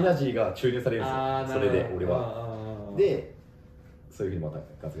これはエナジーが注入されるんですよ。それで俺はでそういうふうにまた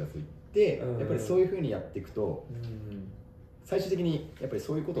ガツガツいって、やっぱりそういうふうにやっていくと、最終的にやっぱり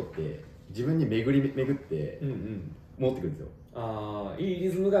そういうことって自分に巡って持ってくるんですよ。いいリ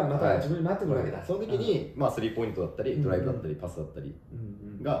ズムがまた自分になってくるわけだ。その時にまあスリーポイントだったりドライブだったりパスだったり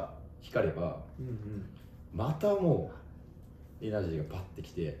が光れば、またもうエナジーがバッて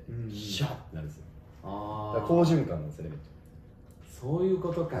きてシャーってなるんですよ。好循環なんですよね。そういう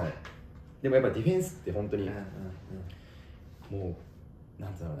ことか。でもやっぱディフェンスって本当にもうな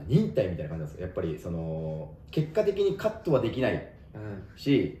んていうのかな、忍耐みたいな感じなんですよ。やっぱりその結果的にカットはできない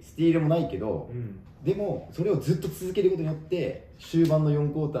し、スティールもないけど、でもそれをずっと続けることによって終盤の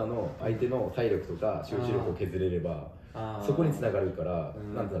4クォーターの相手の体力とか集中力を削れれば、そこに繋がるから、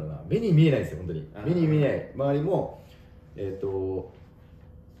なんだろうな、目に見えないんですよ本当に。目に見えない。周りも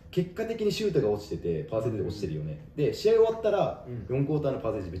結果的にシュートが落ちててパーセンテージ落ちてるよね、で試合終わったら4クォーターのパ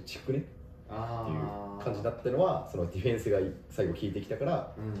ーセンテージめっちゃ低くねっていう感じだったのは、そのディフェンスが最後効いてきたから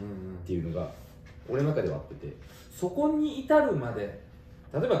っていうのが俺の中ではあってて、そこに至るまで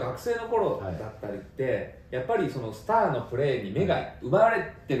例えば学生の頃だったりって、やっぱりそのスターのプレーに目が奪われ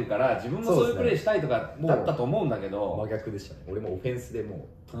てるから自分もそういうプレーしたいとかだったと思うんだけど、真逆でしたね。俺もオフェンスでも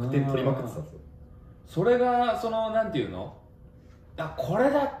う得点取りまくってたんですよ。それがそのなんていうの、これ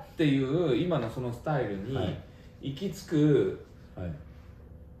だっていう今のそのスタイルに行き着く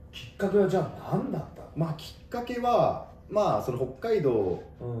きっかけはじゃあ何だった？まあきっかけはその北海道、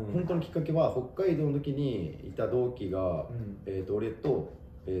本当のきっかけは北海道の時にいた同期が、俺と、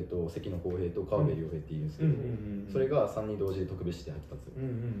関野浩平と川辺良平っていうんですけど、それが3人同時で特別して入ってたんです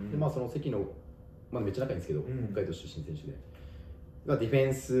よ。でその関野、めっちゃ仲いいんですけど、北海道出身選手でがディフェ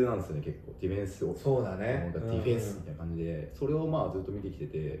ンスなんですよね。結構ディフェンスを、そうだね、ディフェンスみたいな感じで、それをずっと見てきて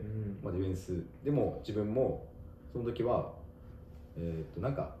て、ディフェンスでも自分もその時はな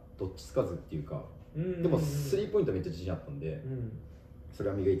んかどっちつかずっていうか、でもスリーポイントめっちゃ自信あったんで、それ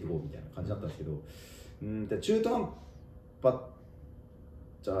は磨いていこうみたいな感じだったんですけど、中途半端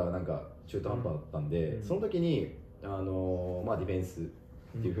じゃなんか中途半端だったんで、その時にディフェンスっ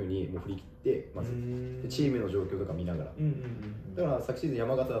ていうふうにもう振り切ってまずチームの状況とか見ながら、だから昨シーズン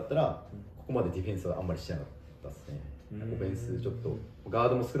山形だったらここまでディフェンスはあんまりしてなかったですね。オフェンスちょっとガー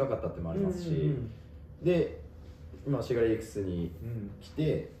ドも少なかったってのもありますし、で今滋賀レイクスに来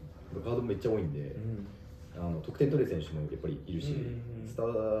てガードもめっちゃ多いんで、得点取れる選手もやっぱりいるし、スタ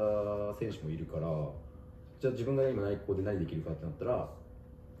ー選手もいるから、じゃあ自分が今内向で何できるかってなったら、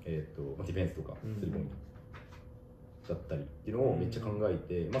ディフェンスとかスリーポイントだったりっていうのをめっちゃ考え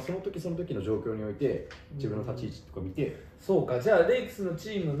て、その時その時の状況において自分の立ち位置とか見て、そうか、じゃあレイクスのチ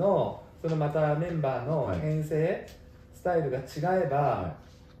ームのそのまたメンバーの編成、スタイルが違えば、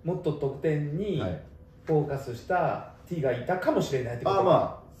もっと得点にフォーカスした T がいたかもしれないってこと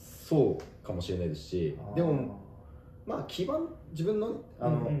か。そうかもしれないですし、でも自分の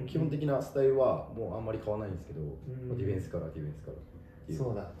基本的なスタイルはもうあんまり変わらないんですけど、ディフェンスからっていう。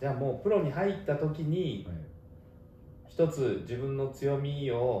そうだ、じゃあもうプロに入った時に一つ自分の強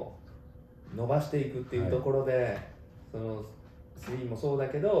みを伸ばしていくっていうところで、そのスリーもそうだ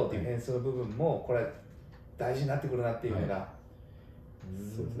けどディフェンスの部分もこれ大事になってくるなっていうのが、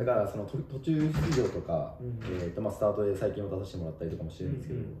そうです。だからその途中出場とか、スタートで最近は出させてもらったりとかもしてるんです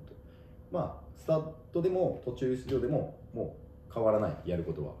けど、スタートでも途中出場でももう変わらない、やる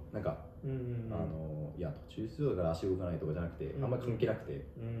ことはなんか、いや途中出場だから足動かないとかじゃなくて、あんまり関係なくて、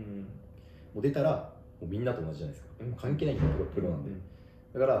もう出たらもうみんなと同じじゃないですか、関係ないんだよ、プロなんで。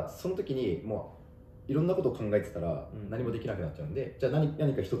だからその時にもういろんなことを考えてたら何もできなくなっちゃうんで、じゃあ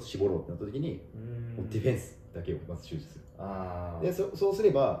何か一つ絞ろうってなった時に、もうディフェンスだけをまず集中する。でそうす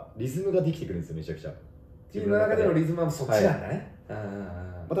ればリズムができてくるんですよ、めちゃくちゃ。チームの中でのリズムはそっちなんだね。例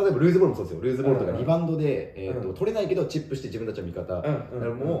えばルーズボールもそうですよ。ルーズボールとかリバウンドで取れないけどチップして自分たちの味方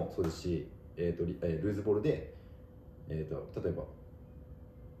もそうですし、ルーズボールで例えば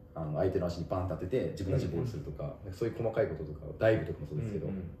相手の足にバン立てて自分たちボールするとか、そういう細かいこととか、ダイブとかもそうですけど、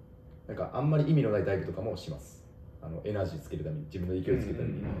なんかあんまり意味のないダイブとかもします。エナジーつけるために、自分の勢いつけるため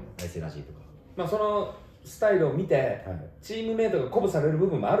にナイスエナジーとか、そのスタイルを見てチームメイトが鼓舞される部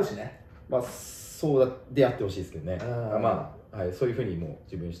分もあるしね。そうであってほしいですけどね。そういうふうにもう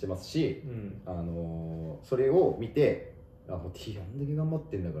自分してますし、それを見て、もう T あんだけ頑張っ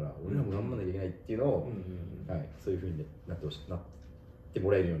てんだから俺らも頑張らなきゃいけないっていうのを、そういうふうになって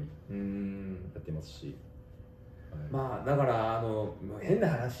もらえるようにやってますし、だから変な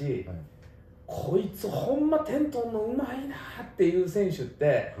話、こいつほんま点取んのうまいなっていう選手っ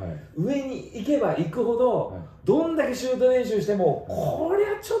て、上に行けば行くほど、どんだけシュート練習しても、こり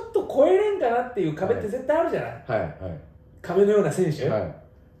ゃちょっと超えれんかなっていう壁って絶対あるじゃない、壁のような選手、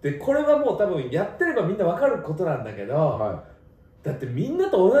でこれはもう多分やってればみんな分かることなんだけど、だってみんな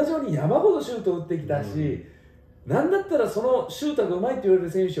と同じように山ほどシュート打ってきたし、なんだったらそのシュートがうまいって言われ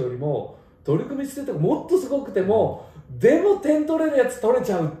る選手よりも取り組み姿勢とかもっとすごくても、でも点取れるやつ取れ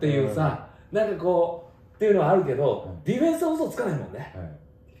ちゃうっていうさ、なんかこうっていうのはあるけど、ディフェンスは嘘つかないもんね。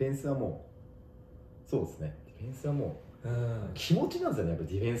ディフェンスはもうそうですね。ディフェンスはもう気持ちなんですよね。やっぱ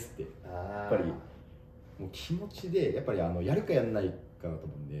りディフェンスってやっぱりもう気持ちで、やっぱりやるかやらないかだと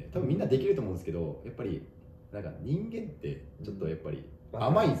思うんで、多分みんなできると思うんですけど、やっぱりなんか人間ってちょっとやっぱり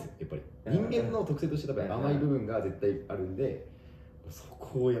甘いんですよ。やっぱり人間の特性として多分甘い部分が絶対あるんで、そ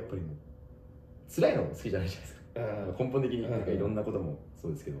こをやっぱりもう辛いの好きじゃないじゃないですか。根本的になんかいろんなこともそ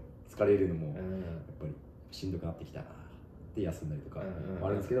うですけど、疲れるのもやっぱりしんどくなってきたな。って休んだりとかあ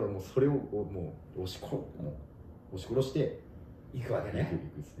るんですけど、もうそれをもう押し殺して行くわけね。行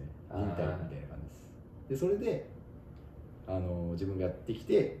くですね。忍耐みたいな感じです。でそれで自分がやってき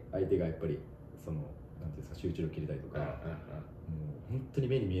て、相手がやっぱりそのなんていうんですか、集中力切れたりとか、もう本当に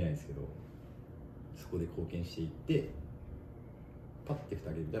目に見えないんですけど、そこで貢献していってパッて蓋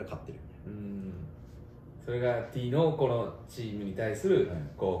開けてみたら勝ってる。それが T のこのチームに対する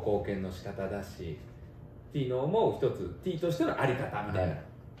こう貢献の仕方だし、T のもう一つ T としてのあり方みたいな、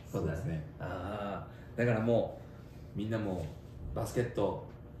そうですね。だからもうみんなもバスケット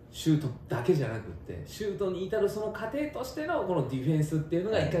シュートだけじゃなくってシュートに至るその過程としてのこのディフェンスっていう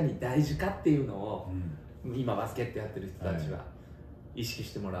のがいかに大事かっていうのを、今バスケットやってる人たちは意識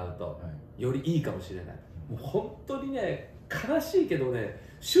してもらうとよりいいかもしれない。もう本当にね、悲しいけどね、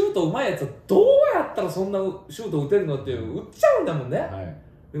シュートうまいやつはどうやったらそんなシュート打てるのって打っちゃうんだもんね、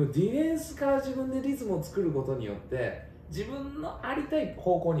でもディフェンスから自分でリズムを作ることによって自分のありたい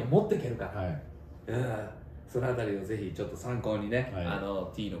方向には持っていけるから、そのあたりをぜひちょっと参考にね、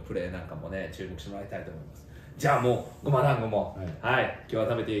T のプレーなんかもね注目してもらいたいと思います。じゃあもうごま団子も、今日は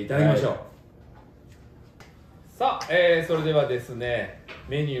食べていただきましょう。さあ、それではですね、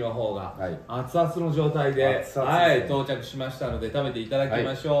メニューの方が熱々の状態で、到着しましたので食べていただき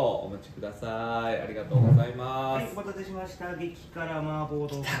ましょう。お待ちください。ありがとうございます。お待たせしました。激辛麻婆豆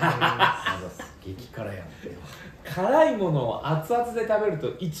腐です。激辛やん。辛いものを熱々で食べると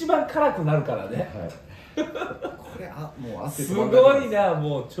一番辛くなるからね。これもう汗すごいな、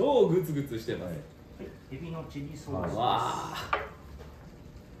もう超グツグツしてます。エビのチリソースです。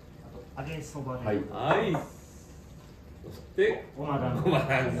揚げそばです。そしてごま団子。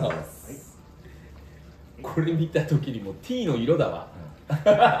これ見た時にも T の色だわ。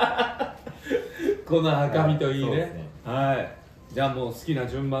この赤みといいね。じゃあもう好きな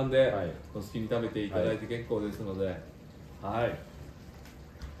順番でお好きに食べていただいて結構ですので、いただき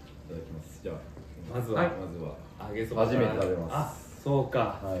ます。じゃあまずは揚げそば初めて食べます。そう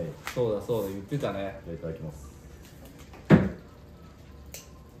か、そうだ言ってたね。いただきます。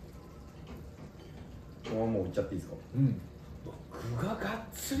もういっちゃっていいですか？具ががっ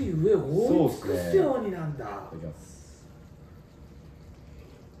つり上を覆い尽くすようになんだ。いただきます。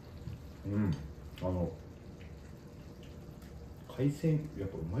海鮮やっ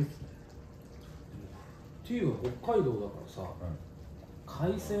ぱうまいっすね。っていう北海道だからさ、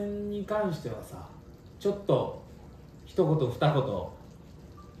海鮮に関してはさ、ちょっと一言二言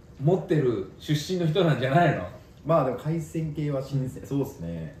持ってる出身の人なんじゃないの？まあでも海鮮系は新鮮、そうです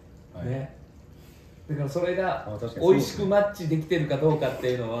ね。だからそれが美味しくマッチできてるかどうかっ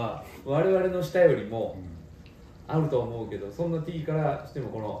ていうのは我々の舌よりもあると思うけど、そんな T からしても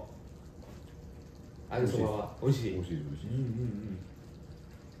この揚げそばは美味しい。美味しい。ま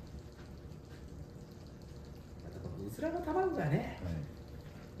たこのうずらの卵がね、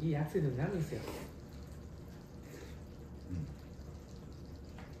いいアクセントになるんですよ。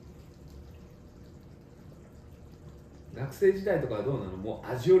学生時代とかはどうなの？も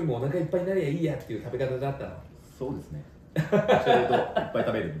う味よりもお腹いっぱいになりゃいいやっていう食べ方だったの？そうですね。ちょうどいっぱい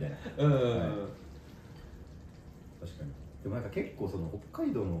食べるみたいな。確かに。でもなんか結構その北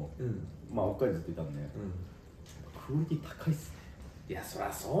海道の、まあ北海道ずっといたんで、クオリティ高いっすね。いやそり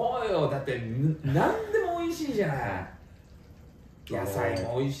ゃそうよ。だって何でも美味しいじゃない。野菜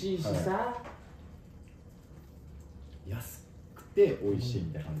も美味しいしさ、安くて美味しい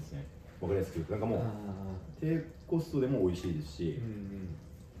みたいな感じですね。わかりやすく言うと、なんかもう低コストでも美味しいですし、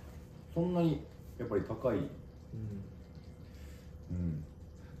そんなにやっぱり高い。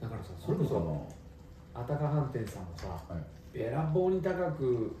だからさ、それこそあたか飯店さんもさ、べらぼうに高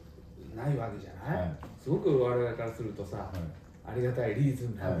くないわけじゃない。すごく我々からするとさ、ありがたいリーズ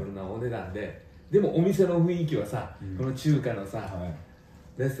ナブルなお値段で、でもお店の雰囲気はさ、この中華のさ、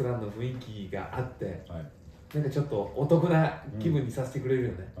レストランの雰囲気があって、なんかちょっとお得な気分にさせてくれる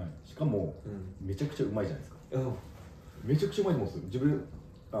よね。しかもめちゃくちゃうまいじゃないですか。めちゃくちゃうまいと思うんですよ。自分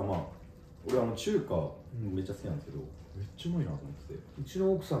俺中華めっちゃ好きなんですけど、めっちゃうまいなと思ってて。うち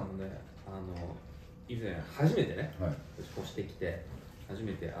の奥さんもね、以前初めてね、越してきて初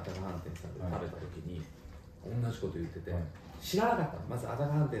めてあたか飯店さんで食べた時に同じこと言ってて、知らなかったの。まずあた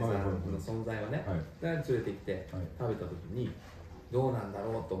か飯店さんの存在はね、連れてきて食べた時にどうなんだ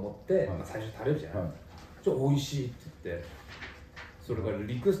ろうと思って、最初食べるじゃない。ちょっと美味しいって言って、それから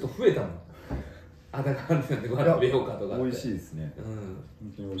リクエスト増えたもん。あたか飯店でご飯食べようかとかって。美味しいですね。本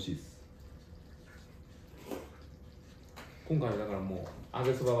当に美味しいです。今回はだからもう揚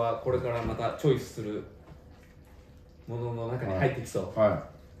げそばはこれからまたチョイスするものの中に入ってきそう。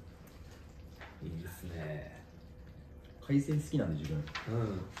いいですね。海鮮好きなんで自分。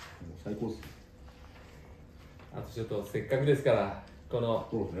最高っす。あとちょっとせっかくですからこの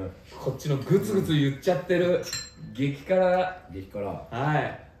こっちのグツグツ言っちゃってる激辛は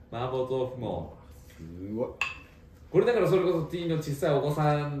い麻婆豆腐もすごい。これだからそれこそ T の小さいお子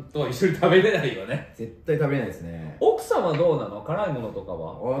さんとは一緒に食べれないよね。絶対食べれないですね。奥さんはどうなの？辛いものとか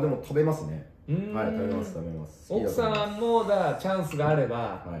は。でも食べますね。はい、食べます食べます。奥さんもだからチャンスがあれ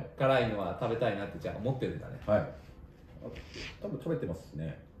ば、辛いのは食べたいなってじゃあ思ってるんだね。はい。多分食べてます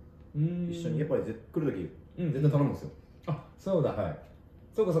ね。一緒にやっぱり来る時絶対頼むんですよ。あ、そうだ。はい。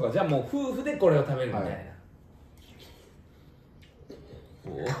そうかそうか。じゃあもう夫婦でこれを食べるみたいな。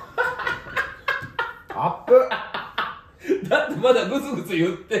アップ。だってまだグツグツ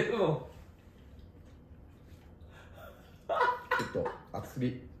言ってるもん。ちょっと熱す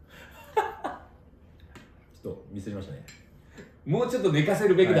ぎ。ちょっとミスりましたね。もうちょっと寝かせ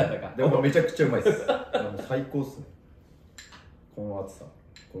るべきだったか。でもめちゃくちゃうまいです。最高っすね。この熱さ、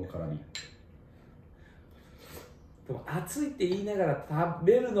この辛み。でも熱いって言いながら食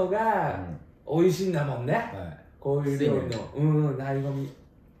べるのが美味しいんだもんね。こういう料理の醍醐味。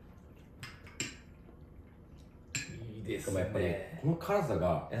いいですね。やっぱりこの辛さ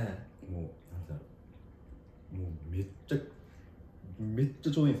がもうなんだろう、もうめっちゃ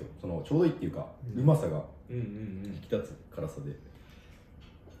ちょうどいいんですよ。そのちょうどいいっていうか、うまさが引き立つ辛さで、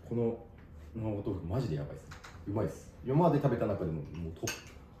この麻婆豆腐マジでやばいです。うまいです。今まで食べた中でももうトップ。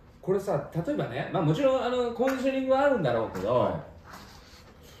これさ、例えばね、まあもちろんコンディショニングはあるんだろうけど、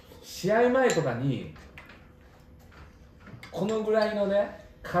試合前とかにこのぐらいのね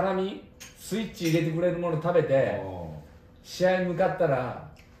辛みスイッチ入れてくれるもの食べて試合に向かったら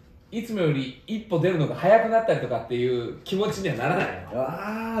いつもより一歩出るのが早くなったりとかっていう気持ちにはならない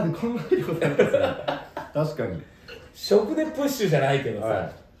の？でも考えることありますね。確かに食でプッシュじゃないけどさ、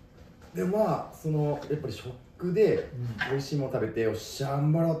でもまあそのやっぱり食で美味しいもの食べてよっしゃ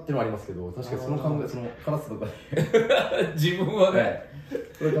頑張ろうっていうのはありますけど、確かにその考え、その辛さとか自分はね、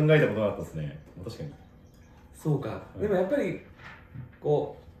それ考えたことなかったですね。確かにそうか。でもやっぱり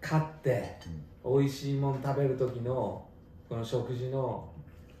こう勝って美味しいもの食べる時のこの食事の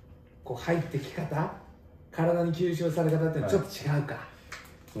こう入ってき方、体に吸収され方ってちょっと違うか。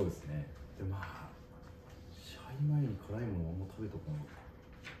そうですね。でまあ試合前に辛いものあんま食べとかない。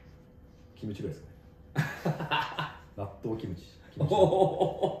キムチぐらいですかね。納豆キムチ。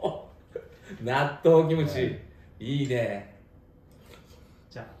納豆キムチ、いいね。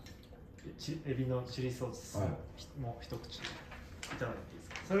じゃあエビのチリソースもう一口いただいていいです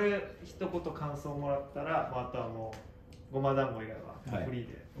か？それ一言感想もらったら、あとはもうごま団子以外はフリー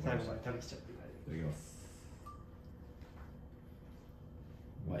で最後まで食べきちゃっていただいて。いただきます。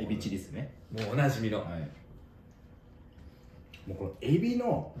エビチリですね。もうおなじみの。もうこのエビ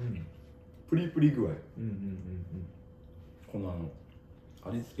のプリプリ具合、この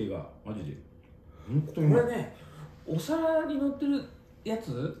味付けがマジで本当にうまい。これね、お皿に乗ってるや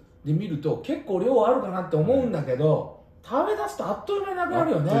つで見ると結構量あるかなって思うんだけど、食べ出すとあっという間になくな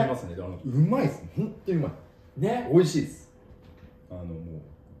るよね。あっという間ですね。うまいです。本当にうまい。ね、美味しいです。もう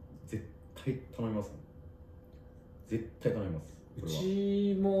絶対頼みます。絶対頼みます。う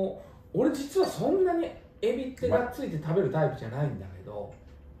ちも俺実はそんなにエビってがっついて食べるタイプじゃないんだけど、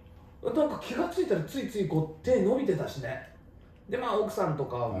なんか気がついたらついついこう手伸びてたしね。でまあ奥さんと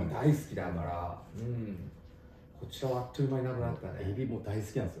かも大好きだから、こちらはあっという間になくなったね。エビも大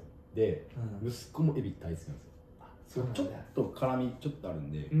好きなんですよ。で、息子もエビ大好きなんですよ。ちょっと辛みちょっとある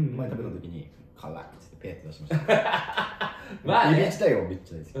んで、前食べた時に辛いっつってペッて出しました。まあエビ自体はめっ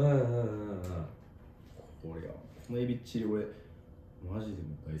ちゃ大好き。このエビチリ俺マジでも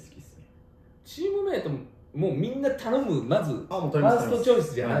大好きっすね。チームメイトもうみんな頼む、まずファーストチョイ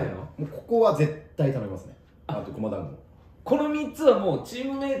スじゃないの？もうここは絶対頼みますね。あとごま団子。この3つはもうチ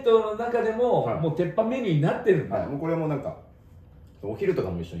ームメイトの中でももう鉄板メニューになってるんだ。もうこれはもうなんかお昼とか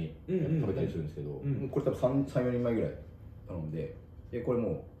も一緒に食べたりするんですけど、これ多分3、4人前ぐらい頼んで、これも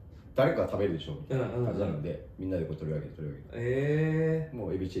う誰かが食べるでしょみたいな感じなので、みんなでこう取り分けても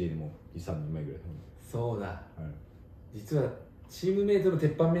うエビチリでも2、3人前ぐらい頼んで。そうだ、実はチームメイトの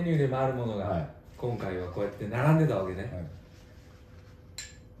鉄板メニューでもあるものが、今回はこうやって並んでたわけね。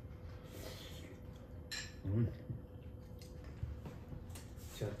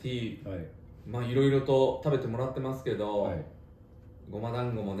じゃあ T、まあいろいろと食べてもらってますけど、ごま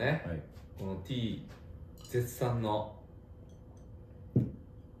団子もね、この T 絶賛のち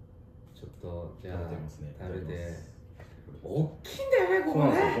ょっとじゃあ食べて、大きいんだよねここ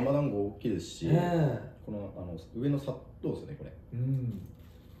ね。ごま団子大きいですし、この上の砂糖ですねこれ。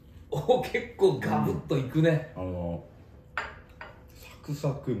結構ガブッといくね。サク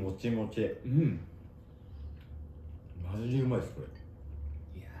サクもちもち。マジでうまいですこれ。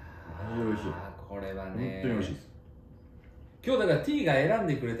いや美味しい。これはね本当に美味しいです。今日だから T が選ん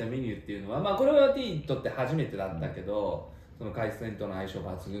でくれたメニューっていうのは、まあこれは T にとって初めてだったけど、その海鮮との相性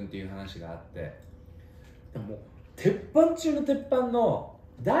抜群っていう話があって、でも鉄板中の鉄板の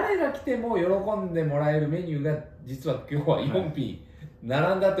誰が来ても喜んでもらえるメニューが実は今日は4品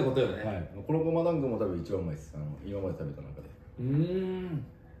並んだってことよね。はい、このごま団子も多分一番うまいです。今まで食べた中で。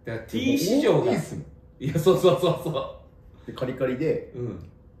だから T 市場がいや、そうでカリカリで、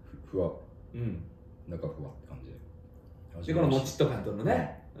ふわ、中ふわって感じで、このもちっと感との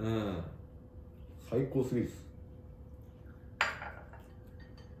ね、最高すぎです。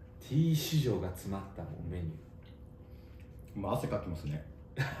 T 市場が詰まったもんメニュー。汗かきますね。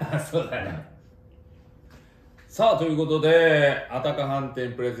そうだね。さあ、ということで、あたか飯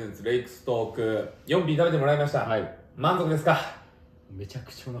店プレゼンツレイクストーク4品食べてもらいました。はい。満足ですか？めちゃ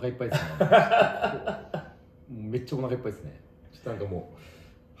くちゃお腹いっぱいですね。めっちゃお腹いっぱいですね。ちょっとなんかもう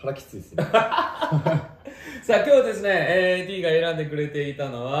腹きついですね。さあ今日ですね、T が選んでくれていた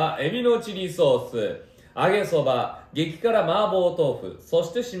のはエビのチリソース、揚げそば、激辛麻婆豆腐、そ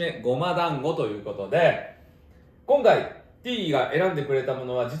して締めごま団子ということで、今回T が選んでくれたも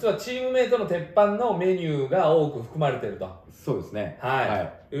のは実はチームメイトの鉄板のメニューが多く含まれていると。そうですね。は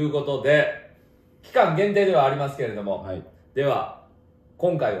い。いうことで、期間限定ではありますけれども、では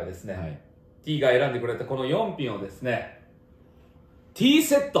今回はですね、T が選んでくれたこの4品をですね、TEE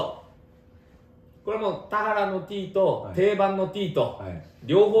セット、これも田原の T と定番の T と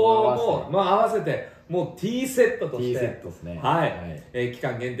両方も合わせてもう TEEセットとして、TEEセットですね。期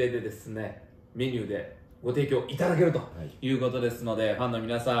間限定でですねメニューでご提供いただけるということですので、ファンの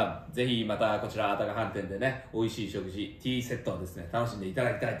皆さんぜひまたこちらあたか飯店でね美味しい食事 TEEセットをですね楽しんでいた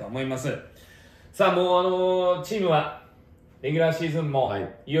だきたいと思います。さあもうチームはレギュラーシーズンも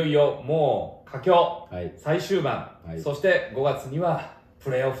いよいよもう佳境、最終盤、そして5月にはプ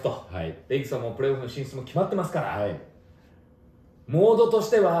レーオフと、レイクスはもうプレーオフの進出も決まってますから、モードと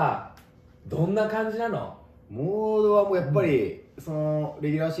してはどんな感じなの？モードはもうやっぱり、その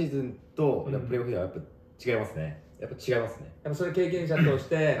レギュラーシーズンとプレーオフではやっぱ違いますね。やっぱ違いますね。やっぱそれ経験者とし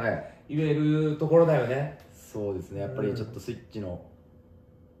て言えるところだよね。そうですね。やっぱりちょっとスイッチの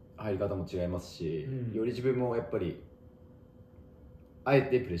入り方も違いますし、より自分もやっぱりあえ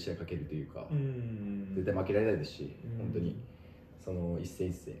てプレッシャーかけるというか、絶対負けられないですし、本当にその一戦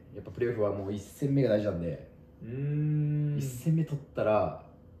一戦、やっぱプレーオフはもう1戦目が大事なんで、1戦目取ったら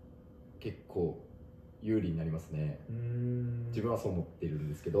結構有利になりますね。自分はそう思ってるん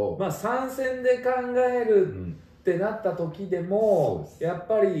ですけど、まあ3戦で考えるってなった時でも、やっ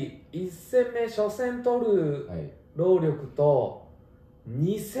ぱり1戦目初戦取る労力と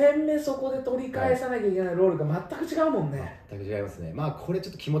2戦目そこで取り返さなきゃいけない労力が全く違うもんね。全く違いますね。まあこれちょ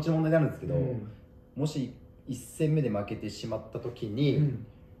っと気持ちの問題になるんですけど、もし1戦目で負けてしまった時に、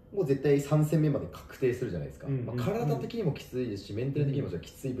もう絶対3戦目まで確定するじゃないですか。体的にもきついですし、メンタル的にも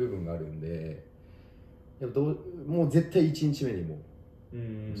きつい部分があるんで、もう絶対1日目にも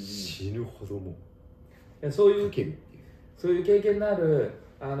死ぬほどもうそういうかけるっていう、そういう経験のある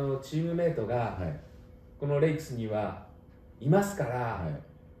チームメイトが、このレイクスにはいますから、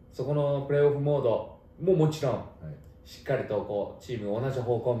そこのプレーオフモードももちろん、しっかりとこうチーム同じ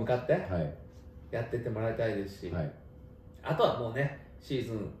方向向かってやっていってもらいたいですし、あとはもうねシー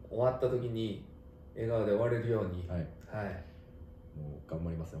ズン終わった時に笑顔で終われるように、もう頑張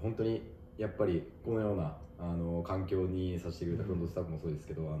りますね。本当にやっぱりこのような環境にさせてくれたフロントスタッフもそうです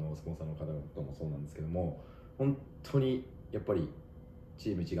けど、スポンサーの方々もそうなんですけども、本当にやっぱりチ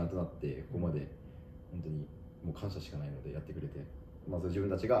ーム一丸となってここまで本当にもう感謝しかないのでやってくれて、まず自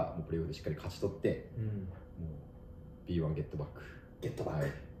分たちがもうプレーオフでしっかり勝ち取って、もう B1 ゲットバック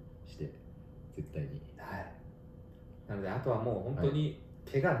して絶対に、なのであとはもう本当に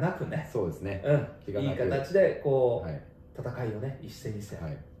怪我なくね、そうですね、いい形でこう、戦いをね一戦一戦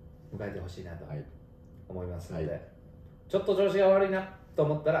迎えてほしいなと思いますので、ちょっと調子が悪いなと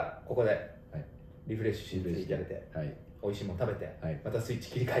思ったらここでリフレッシュしていただいて、美味しいもの食べて、またスイッ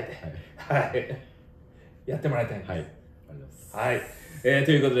チ切り替えて、やってもらいたいんです。ありがとうございます。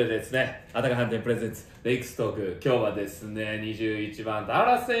ということでですね、あたか飯店プレゼンツレイクストーク、今日はですね21番田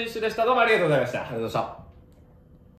原選手でした。どうもありがとうございました。ありがとうございました。